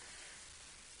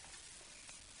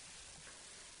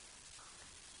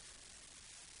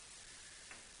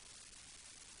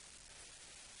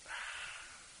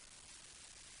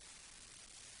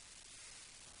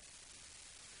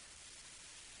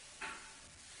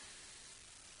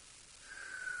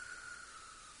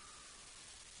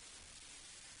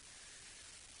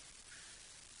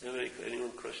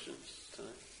 Anyone questions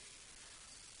tonight?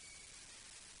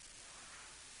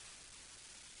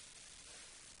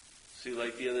 See,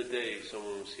 like the other day,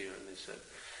 someone was here and they said,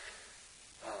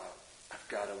 I've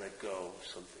got to let go of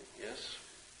something. Yes?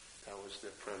 That was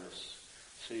their premise.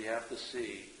 So you have to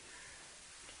see,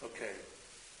 okay,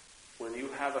 when you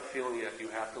have a feeling that you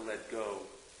have to let go,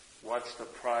 what's the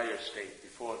prior state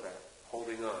before that?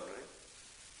 Holding on, right?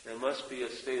 There must be a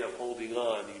state of holding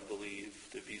on, you believe,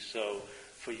 to be so,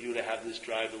 for you to have this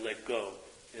drive to let go.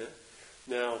 Yeah?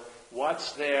 Now,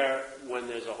 what's there when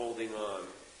there's a holding on?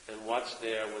 And what's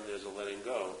there when there's a letting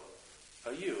go?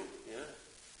 A you,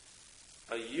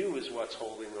 yeah? A you is what's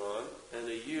holding on, and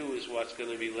a you is what's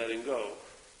going to be letting go.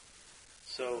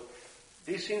 So,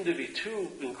 these seem to be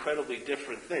two incredibly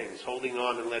different things, holding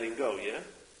on and letting go, yeah?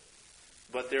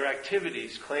 But they're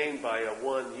activities claimed by a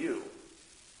one you.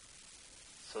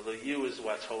 So the you is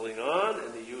what's holding on,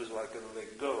 and the you is what's going to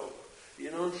let go. You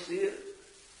don't see it?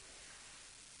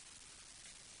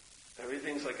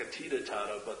 Everything's like a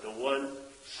teeter-totter, but the one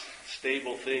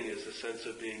stable thing is the sense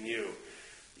of being you.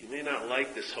 You may not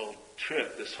like this whole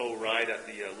trip, this whole ride at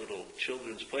the little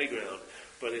children's playground,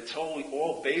 but it's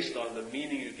all based on the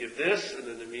meaning you give this, and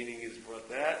then the meaning is brought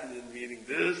that, and then meaning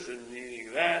this, and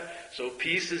meaning that. So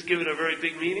peace is given a very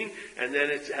big meaning, and then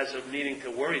it has a meaning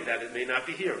to worry that it may not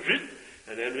be here.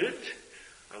 And then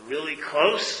I'm really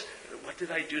close. What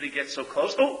did I do to get so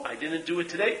close? Oh, I didn't do it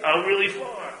today. I'm really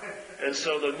far. And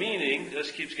so the meaning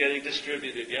just keeps getting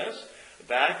distributed, yes?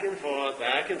 Back and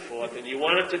forth. And you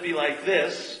want it to be like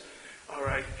this. All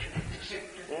right,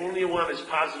 only you want is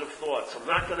positive thoughts. I'm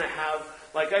not going to have,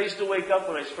 like I used to wake up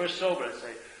when I was first sober and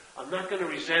say, I'm not going to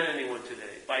resent anyone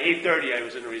today. By 8:30 I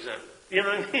was in a resentment. You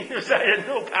know what I mean? I had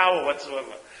no power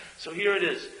whatsoever. So here it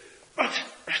is.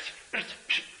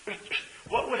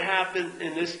 What would happen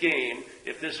in this game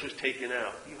if this was taken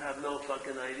out? You have no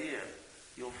fucking idea.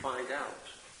 You'll find out.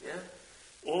 Yeah?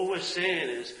 All we're saying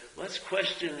is, let's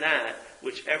question that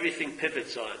which everything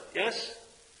pivots on. Yes?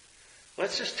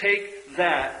 Let's just take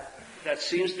that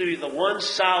seems to be the one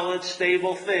solid,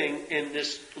 stable thing in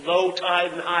this low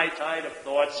tide and high tide of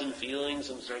thoughts and feelings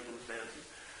and circumstances.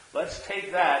 Let's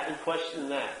take that and question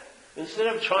that. Instead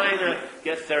of trying to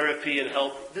get therapy and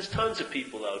help, there's tons of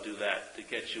people that'll do that to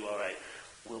get you all right.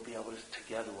 We'll be able to,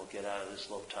 together we'll get out of this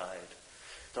low tide.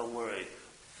 Don't worry.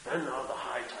 Then now the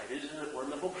high tide, isn't it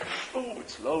wonderful? Oh,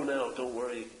 it's low now, don't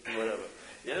worry, whatever.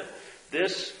 Yeah?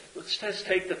 Let's just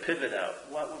take the pivot out.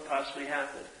 What will possibly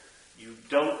happen? You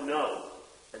don't know,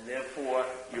 and therefore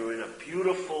you're in a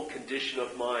beautiful condition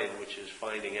of mind, which is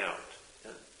finding out.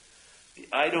 Yeah? The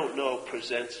I don't know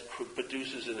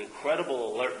produces an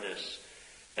incredible alertness,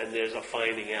 and there's a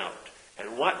finding out.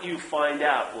 And what you find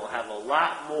out will have a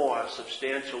lot more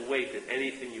substantial weight than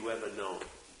anything you ever known.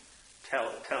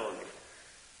 Telling you.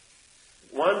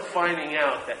 One finding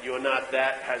out that you're not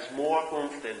that has more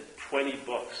oomph than 20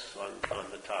 books on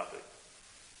the topic.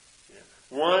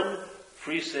 Yeah. One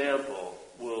free sample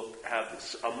will have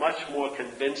a much more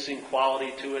convincing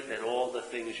quality to it than all the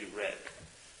things you read.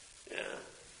 Yeah.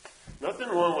 Nothing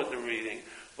wrong with the reading,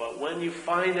 but when you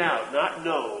find out, not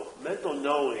know, mental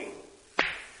knowing,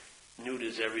 Newt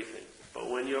is everything. But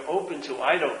when you're open to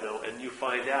I don't know and you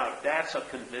find out, that's a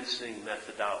convincing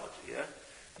methodology, yeah?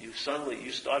 You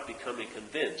start becoming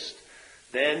convinced.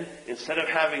 Then, instead of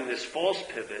having this false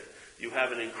pivot, you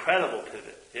have an incredible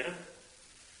pivot, yeah?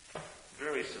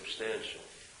 Very substantial.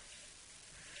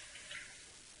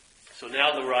 So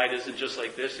now the ride isn't just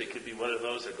like this, it could be one of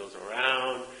those that goes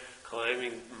around,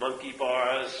 climbing monkey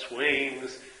bars,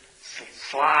 swings,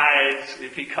 slides.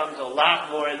 It becomes a lot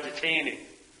more entertaining.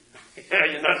 Yeah,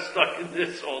 you're not stuck in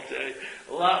this all day.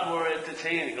 A lot more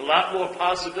entertaining, a lot more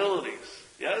possibilities.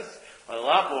 Yes? A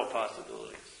lot more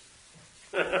possibilities.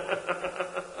 And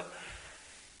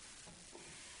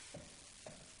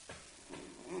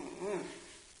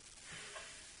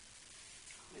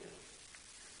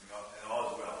all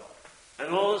is well.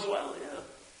 And all is well, yeah.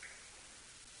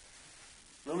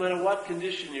 No matter what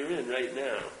condition you're in right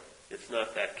now, it's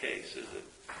not that case, is it?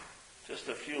 Just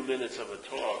a few minutes of a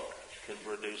talk can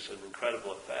produce an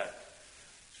incredible effect.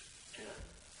 Yeah.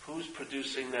 Who's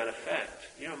producing that effect?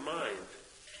 Your mind.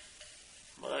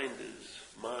 Mind is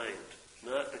mind,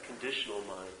 not the conditional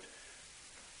mind.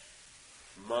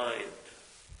 Mind.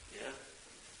 Yeah?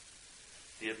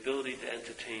 The ability to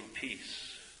entertain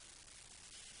peace.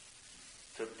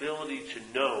 The ability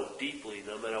to know deeply,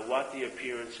 no matter what the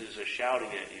appearances are shouting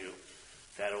at you,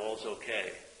 that all's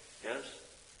okay. Yes?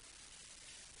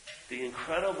 The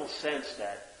incredible sense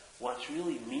that what's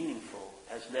really meaningful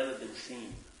has never been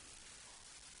seen.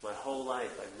 My whole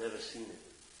life I've never seen it.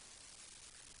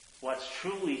 What's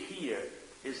truly here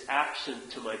is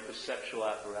absent to my perceptual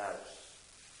apparatus.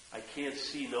 I can't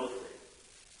see no thing.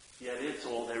 Yet it's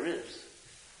all there is.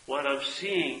 What I'm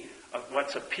seeing,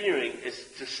 what's appearing, is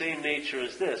the same nature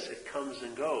as this. It comes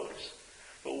and goes.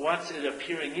 But what's it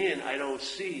appearing in, I don't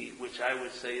see, which I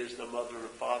would say is the mother and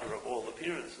father of all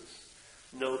appearances.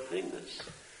 No thingness.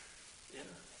 Yeah.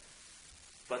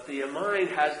 But the mind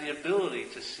has the ability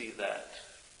to see that.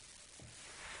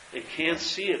 It can't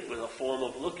see it with a form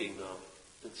of looking, though.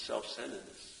 It's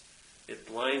self-centeredness. It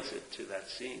blinds it to that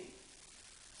seeing.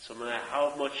 So no matter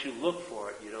how much you look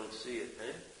for it, you don't see it.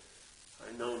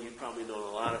 You've probably known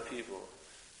a lot of people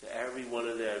that every one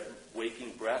of their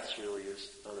waking breaths really is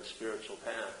on a spiritual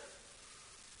path.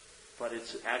 But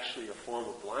it's actually a form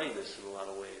of blindness in a lot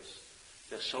of ways.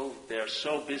 They're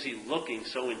so busy looking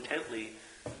so intently,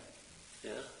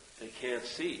 yeah, they can't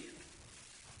see.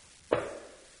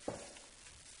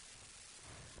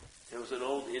 There was an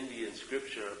old Indian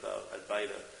scripture about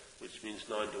Advaita, which means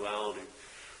non-duality,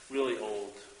 really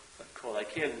old, called, I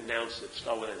can't announce it,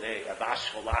 start with an A,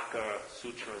 Avashalaka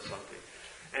Sutra or something.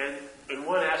 And in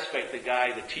one aspect, the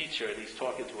guy, the teacher, and he's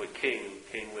talking to a king who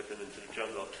came with him into the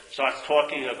jungle, starts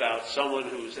talking about someone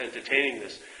who's entertaining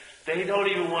this. They don't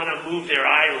even want to move their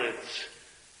eyelids.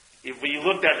 When you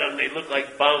looked at them, they look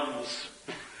like bums.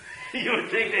 You would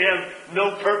think they have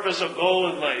no purpose or goal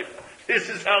in life. This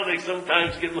is how they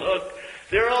sometimes get looked.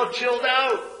 They're all chilled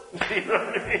out. You know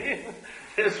what I mean?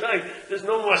 There's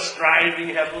no more striving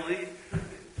heavily.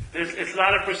 It's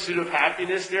not a pursuit of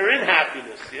happiness. They're in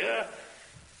happiness, yeah?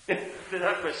 They're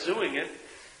not pursuing it.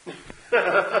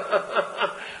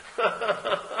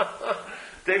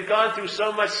 They've gone through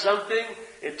so much something,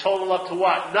 it total up to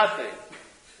what? Nothing.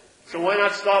 So why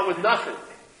not start with nothing?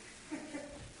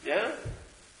 Yeah?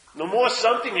 The more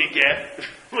something you get,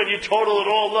 when you total it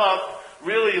all up,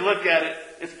 really you look at it,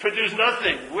 it's produced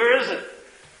nothing. Where is it?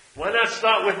 Why not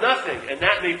start with nothing? And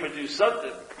that may produce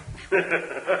something.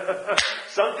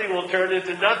 Something will turn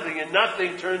into nothing, and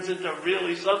nothing turns into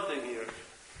really something here.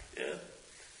 Yeah?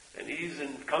 And ease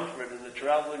and comfort in the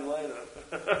traveling lighter.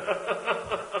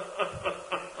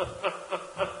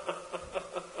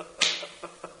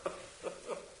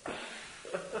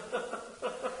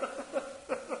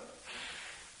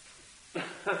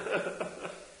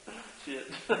 Shit.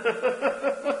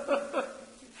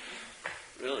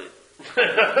 Really?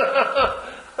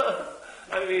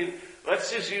 I mean,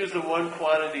 let's just use the one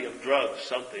quantity of drugs,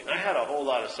 something. I had a whole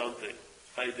lot of something.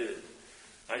 I did.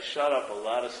 I shot up a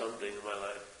lot of something in my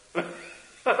life.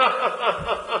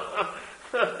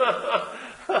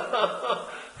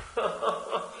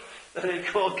 And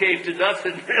it all came to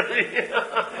nothing, really.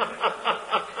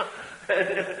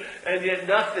 and yet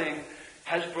nothing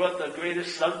has brought the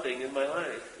greatest something in my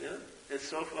life. Yeah? It's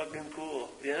so fucking cool.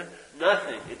 Yeah?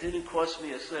 Nothing. It didn't cost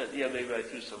me a cent. Yeah, maybe I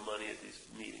threw some money at these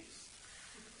meetings.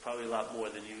 Probably a lot more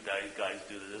than you guys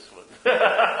do to this one.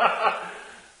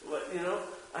 But,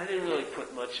 I didn't really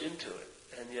put much into it.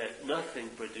 And yet nothing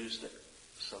produced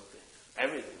something.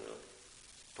 Everything, really.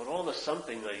 But all the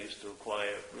something I used to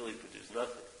acquire really produced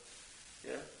nothing.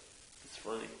 Yeah? It's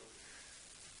funny.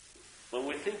 When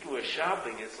we think we're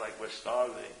shopping, it's like we're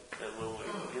starving. And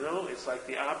when it's like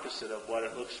the opposite of what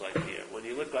it looks like here. When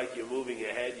you look like you're moving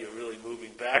ahead, you're really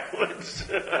moving backwards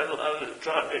a lot of the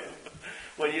time.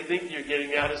 When you think you're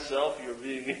getting out of self,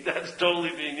 that's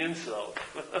totally being in self.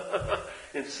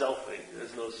 In selfing.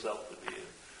 There's no self in the end.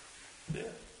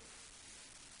 Yeah.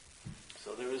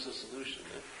 So there is a solution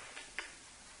there.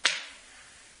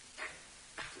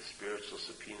 The spiritual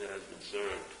subpoena has been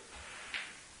served.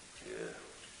 Yeah.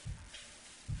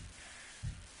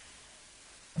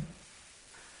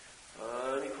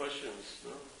 Any questions?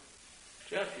 No?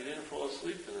 Jeff, you didn't fall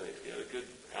asleep tonight. You had a good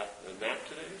nap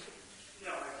today?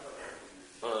 No, I thought.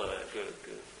 Oh, good.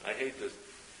 I hate this.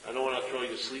 I don't want to throw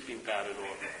your sleeping pattern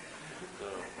off. So I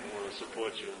want to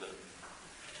support you in that.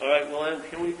 All right, well then,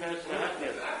 can we pass that?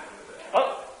 Yes.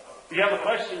 Oh, you have a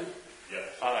question? Yes.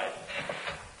 All right.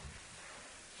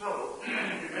 So, you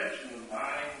mentioned the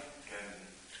mind can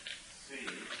see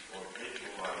or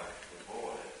visualize the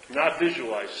void. Not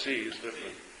visualize, see is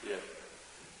different. Yeah.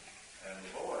 And the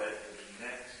void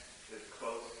is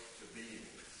close to being.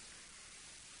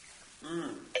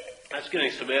 That's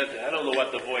getting semantic. I don't know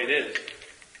what the void is.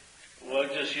 We're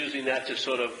just using that to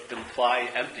sort of imply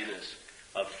emptiness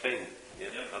of thing. Yeah?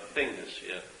 Of thingness,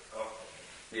 yeah. Oh.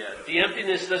 Yeah. The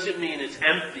emptiness doesn't mean it's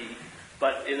empty,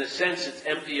 but in a sense it's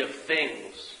empty of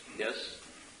things. Yes?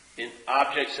 In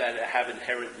objects that have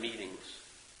inherent meanings.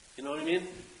 You know what I mean?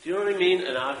 Do you know what I mean?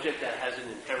 An object that has an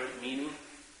inherent meaning?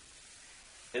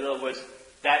 In other words,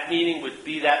 that meaning would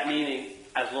be that meaning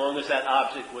as long as that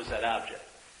object was that object.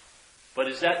 But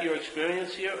is that your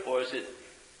experience here, or is it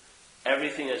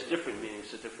everything has different meanings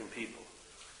to different people?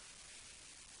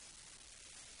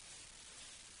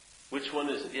 Which one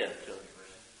is it? Yeah,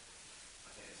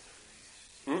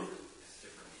 John.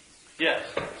 Yes.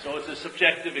 So it's a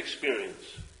subjective experience,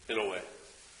 in a way.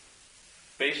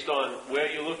 Based on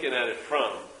where you're looking at it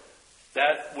from,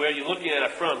 that where you're looking at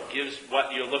it from gives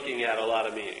what you're looking at a lot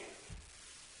of meaning.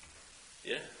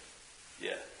 Yeah?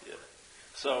 Yeah.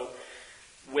 So,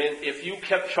 if you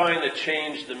kept trying to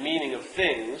change the meaning of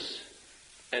things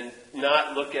and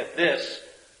not look at this,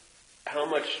 how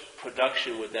much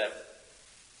production would that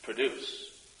produce?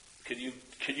 Could you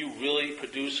really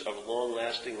produce a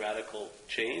long-lasting radical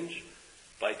change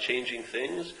by changing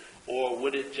things? Or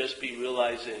would it just be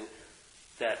realizing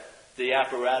that the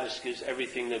apparatus gives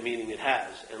everything the meaning it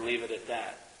has and leave it at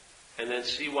that? And then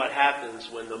see what happens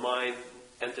when the mind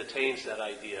entertains that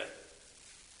idea.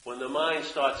 When the mind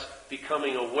starts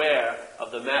becoming aware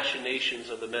of the machinations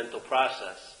of the mental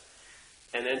process,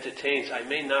 and entertains, I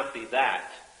may not be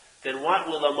that, then what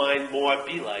will the mind more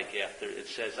be like after it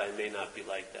says I may not be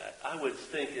like that? I would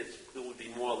think it would be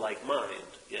more like mind,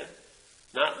 yeah?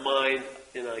 Not mind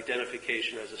in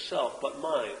identification as a self, but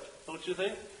mind. Don't you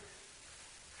think?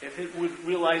 If it would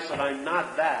realize that I'm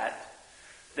not that,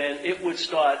 then it would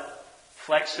start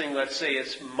flexing, let's say,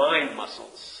 its mind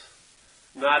muscles,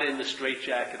 not in the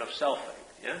straitjacket of selfing,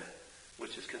 yeah?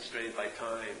 Which is constrained by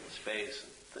time and space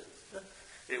and things.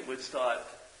 Yeah? It would start,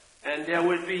 and there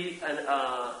would be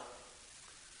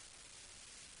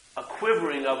a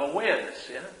quivering of awareness,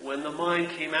 yeah? When the mind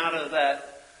came out of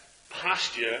that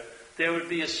posture, there would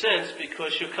be a sense,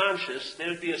 because you're conscious, there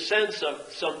would be a sense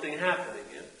of something happening,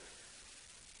 yeah?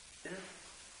 Yeah?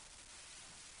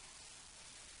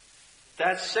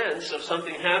 That sense of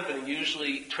something happening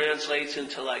usually translates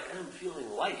into like, I'm feeling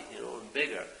light, and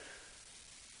bigger.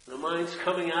 The mind's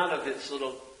coming out of its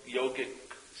little yogic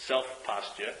self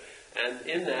posture, and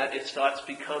in that it starts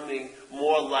becoming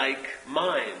more like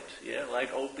mind, yeah,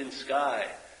 like open sky.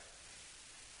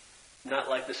 Not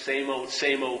like the same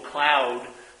old cloud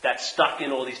that's stuck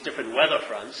in all these different weather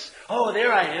fronts. Oh,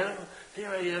 there I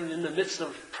am in the midst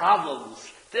of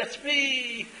problems. That's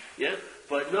me, yeah.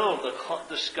 But no,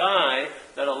 the sky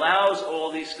that allows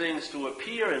all these things to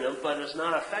appear in them, but is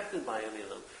not affected by any of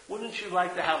them. Wouldn't you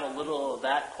like to have a little of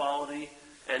that quality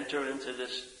enter into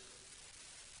this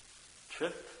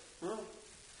trip? No?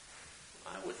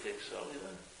 I would think so,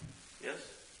 yeah. Yes?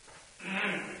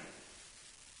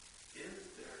 Is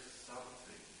there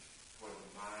something for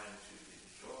the mind to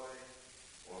enjoy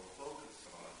or focus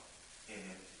on in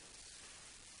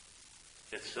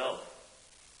Itself.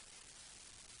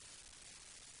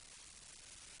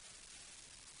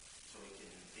 so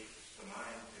the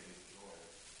mind can enjoy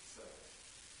itself?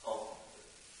 Ultimately.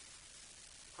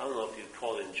 I don't know if you'd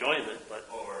call it enjoyment, but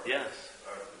yes.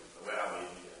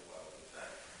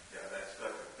 That's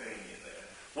like a thing in there.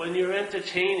 When you're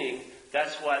entertaining,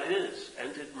 that's what it is.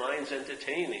 Mind's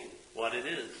entertaining what it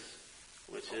is,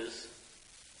 which is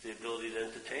the ability to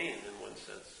entertain in one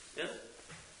sense. Yeah.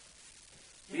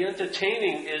 The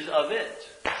entertaining is of it.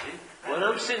 See? When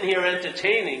I'm sitting here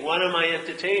entertaining, what am I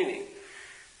entertaining?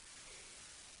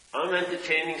 I'm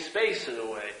entertaining space in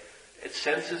a way. It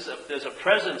senses there's a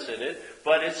presence in it,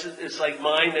 but it's like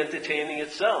mind entertaining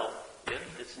itself. Yeah?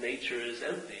 Its nature is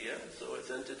empty, yeah? So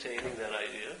it's entertaining that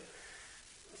idea.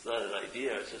 It's not an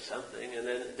idea, it's just something. And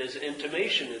then there's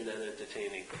intimation in that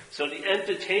entertaining. So the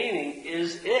entertaining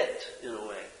is it, in a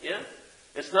way, yeah?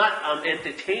 It's not I'm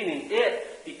entertaining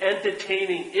it. The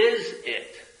entertaining is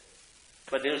it.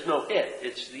 But there's no it.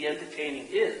 It's the entertaining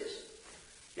is.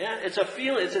 Yeah? It's a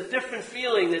feeling, it's a different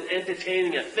feeling than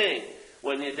entertaining a thing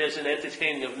when there's an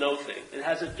entertaining of no thing. It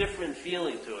has a different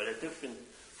feeling to it, a different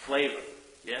flavor.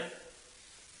 Yeah?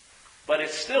 But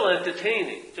it's still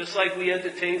entertaining. Just like we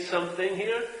entertain something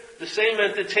here, the same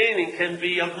entertaining can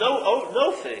be of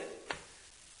no thing.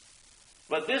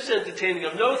 But this entertaining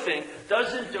of no thing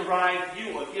doesn't derive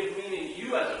you or give meaning to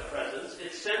you as a presence.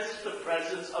 It senses the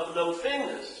presence of no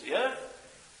thingness. Yeah?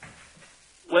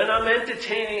 When I'm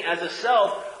entertaining as a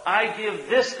self, I give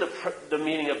this the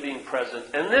meaning of being present,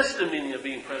 and this the meaning of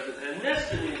being present, and this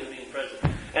the meaning of being present.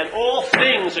 And all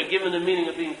things are given the meaning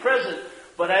of being present,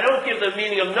 but I don't give the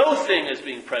meaning of no thing as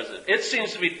being present. It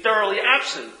seems to be thoroughly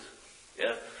absent.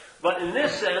 Yeah? But in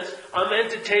this sense, I'm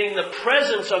entertaining the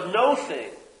presence of no thing.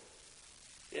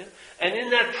 Yeah? And in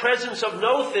that presence of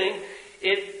no thing,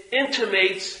 it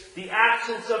intimates the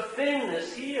absence of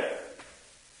thingness here.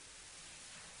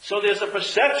 So there's a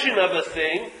perception of a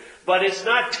thing, but it's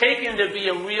not taken to be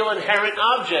a real inherent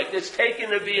object. It's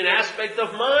taken to be an aspect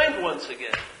of mind once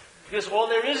again. Because all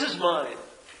there is mind.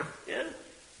 Yeah?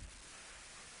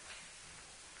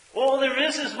 All there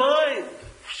is mind.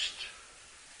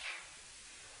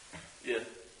 Yeah.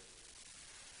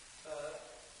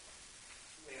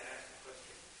 May I ask a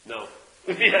question? No.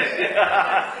 Yes.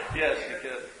 Yes, you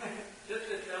can. Just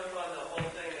to jump on the whole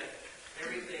thing that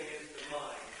everything is the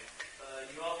mind.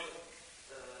 You also,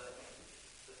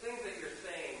 the things that you're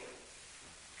saying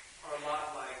are a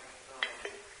lot like,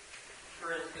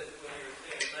 for instance, when you were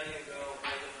saying letting go,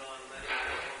 holding on,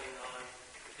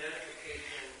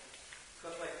 identification,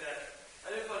 stuff like that.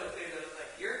 I just want to say that,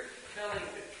 like, you're telling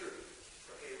the truth,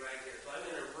 okay, right here. So I'm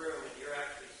in a room and you're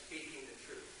actually speaking the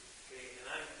truth, okay? And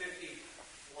I'm 51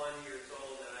 years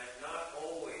old and I've not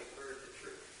always heard the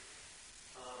truth.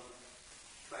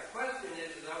 My question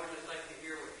is I would just like to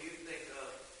hear what you think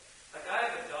of, like, I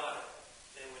have a daughter,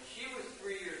 and when she was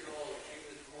 3 years old, she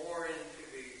was more into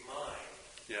the mind.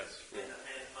 Yes. And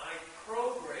I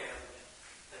programmed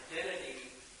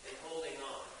identity and holding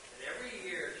on. And every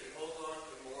year she holds on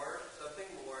to more, something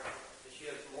more, and she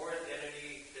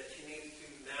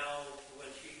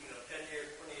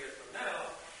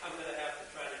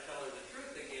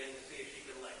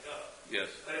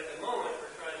But at the moment,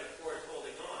 we're trying to force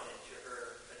holding on into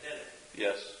her identity.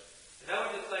 Yes. And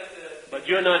that would just like to... But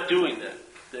you're not doing that.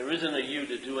 There isn't a you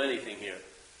to do anything here.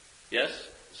 Yes?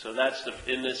 So that's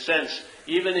in the sense,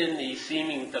 even in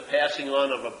the passing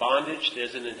on of a bondage,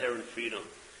 there's an inherent freedom.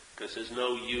 Because there's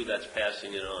no you that's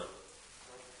passing it on.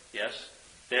 Yes?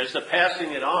 There's the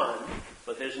passing it on,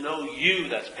 but there's no you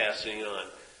that's passing it on.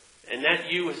 And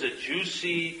that you is a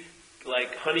juicy,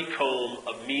 like honeycomb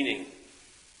of meaning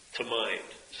to mind.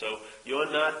 So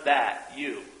you're not that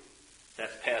you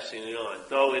that's passing it on.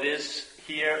 Though it is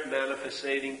here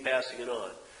manifesting, passing it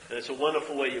on. And it's a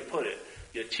wonderful way you put it.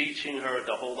 You're teaching her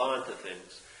to hold on to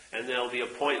things. And there'll be a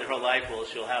point in her life where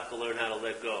she'll have to learn how to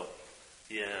let go.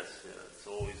 Yes, it's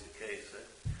always the case,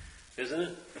 isn't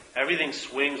it? Everything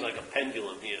swings like a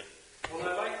pendulum here. Well,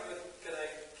 I like what, can I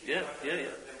keep Yeah. I've never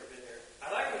been here.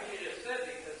 I like what you just said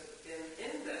because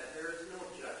in that there is no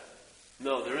judgment.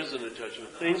 No, there isn't a judgment.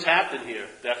 Things happen here,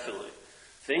 definitely.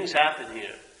 Things happen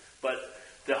here. But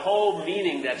the whole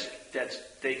meaning that's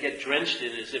they get drenched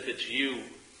in is if it's you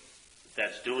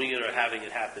that's doing it or having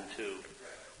it happen too.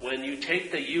 When you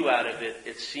take the you out of it,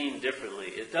 it's seen differently.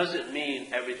 It doesn't mean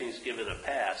everything's given a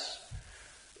pass.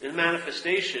 In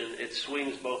manifestation, it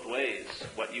swings both ways.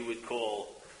 What you would call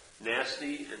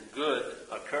nasty and good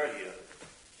occur here.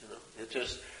 It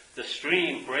just, the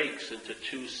stream breaks into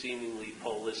two seemingly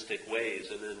holistic ways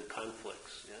and then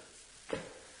conflicts. Yeah?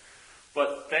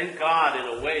 But thank God,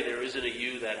 in a way, there isn't a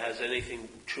you that has anything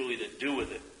truly to do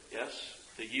with it. Yes?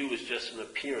 The you is just an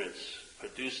appearance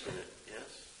produced in it.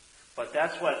 Yes? But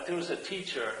that's what, there was a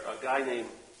teacher, a guy named,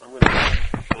 I'm going to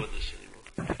record this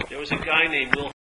anymore. There was a guy named Will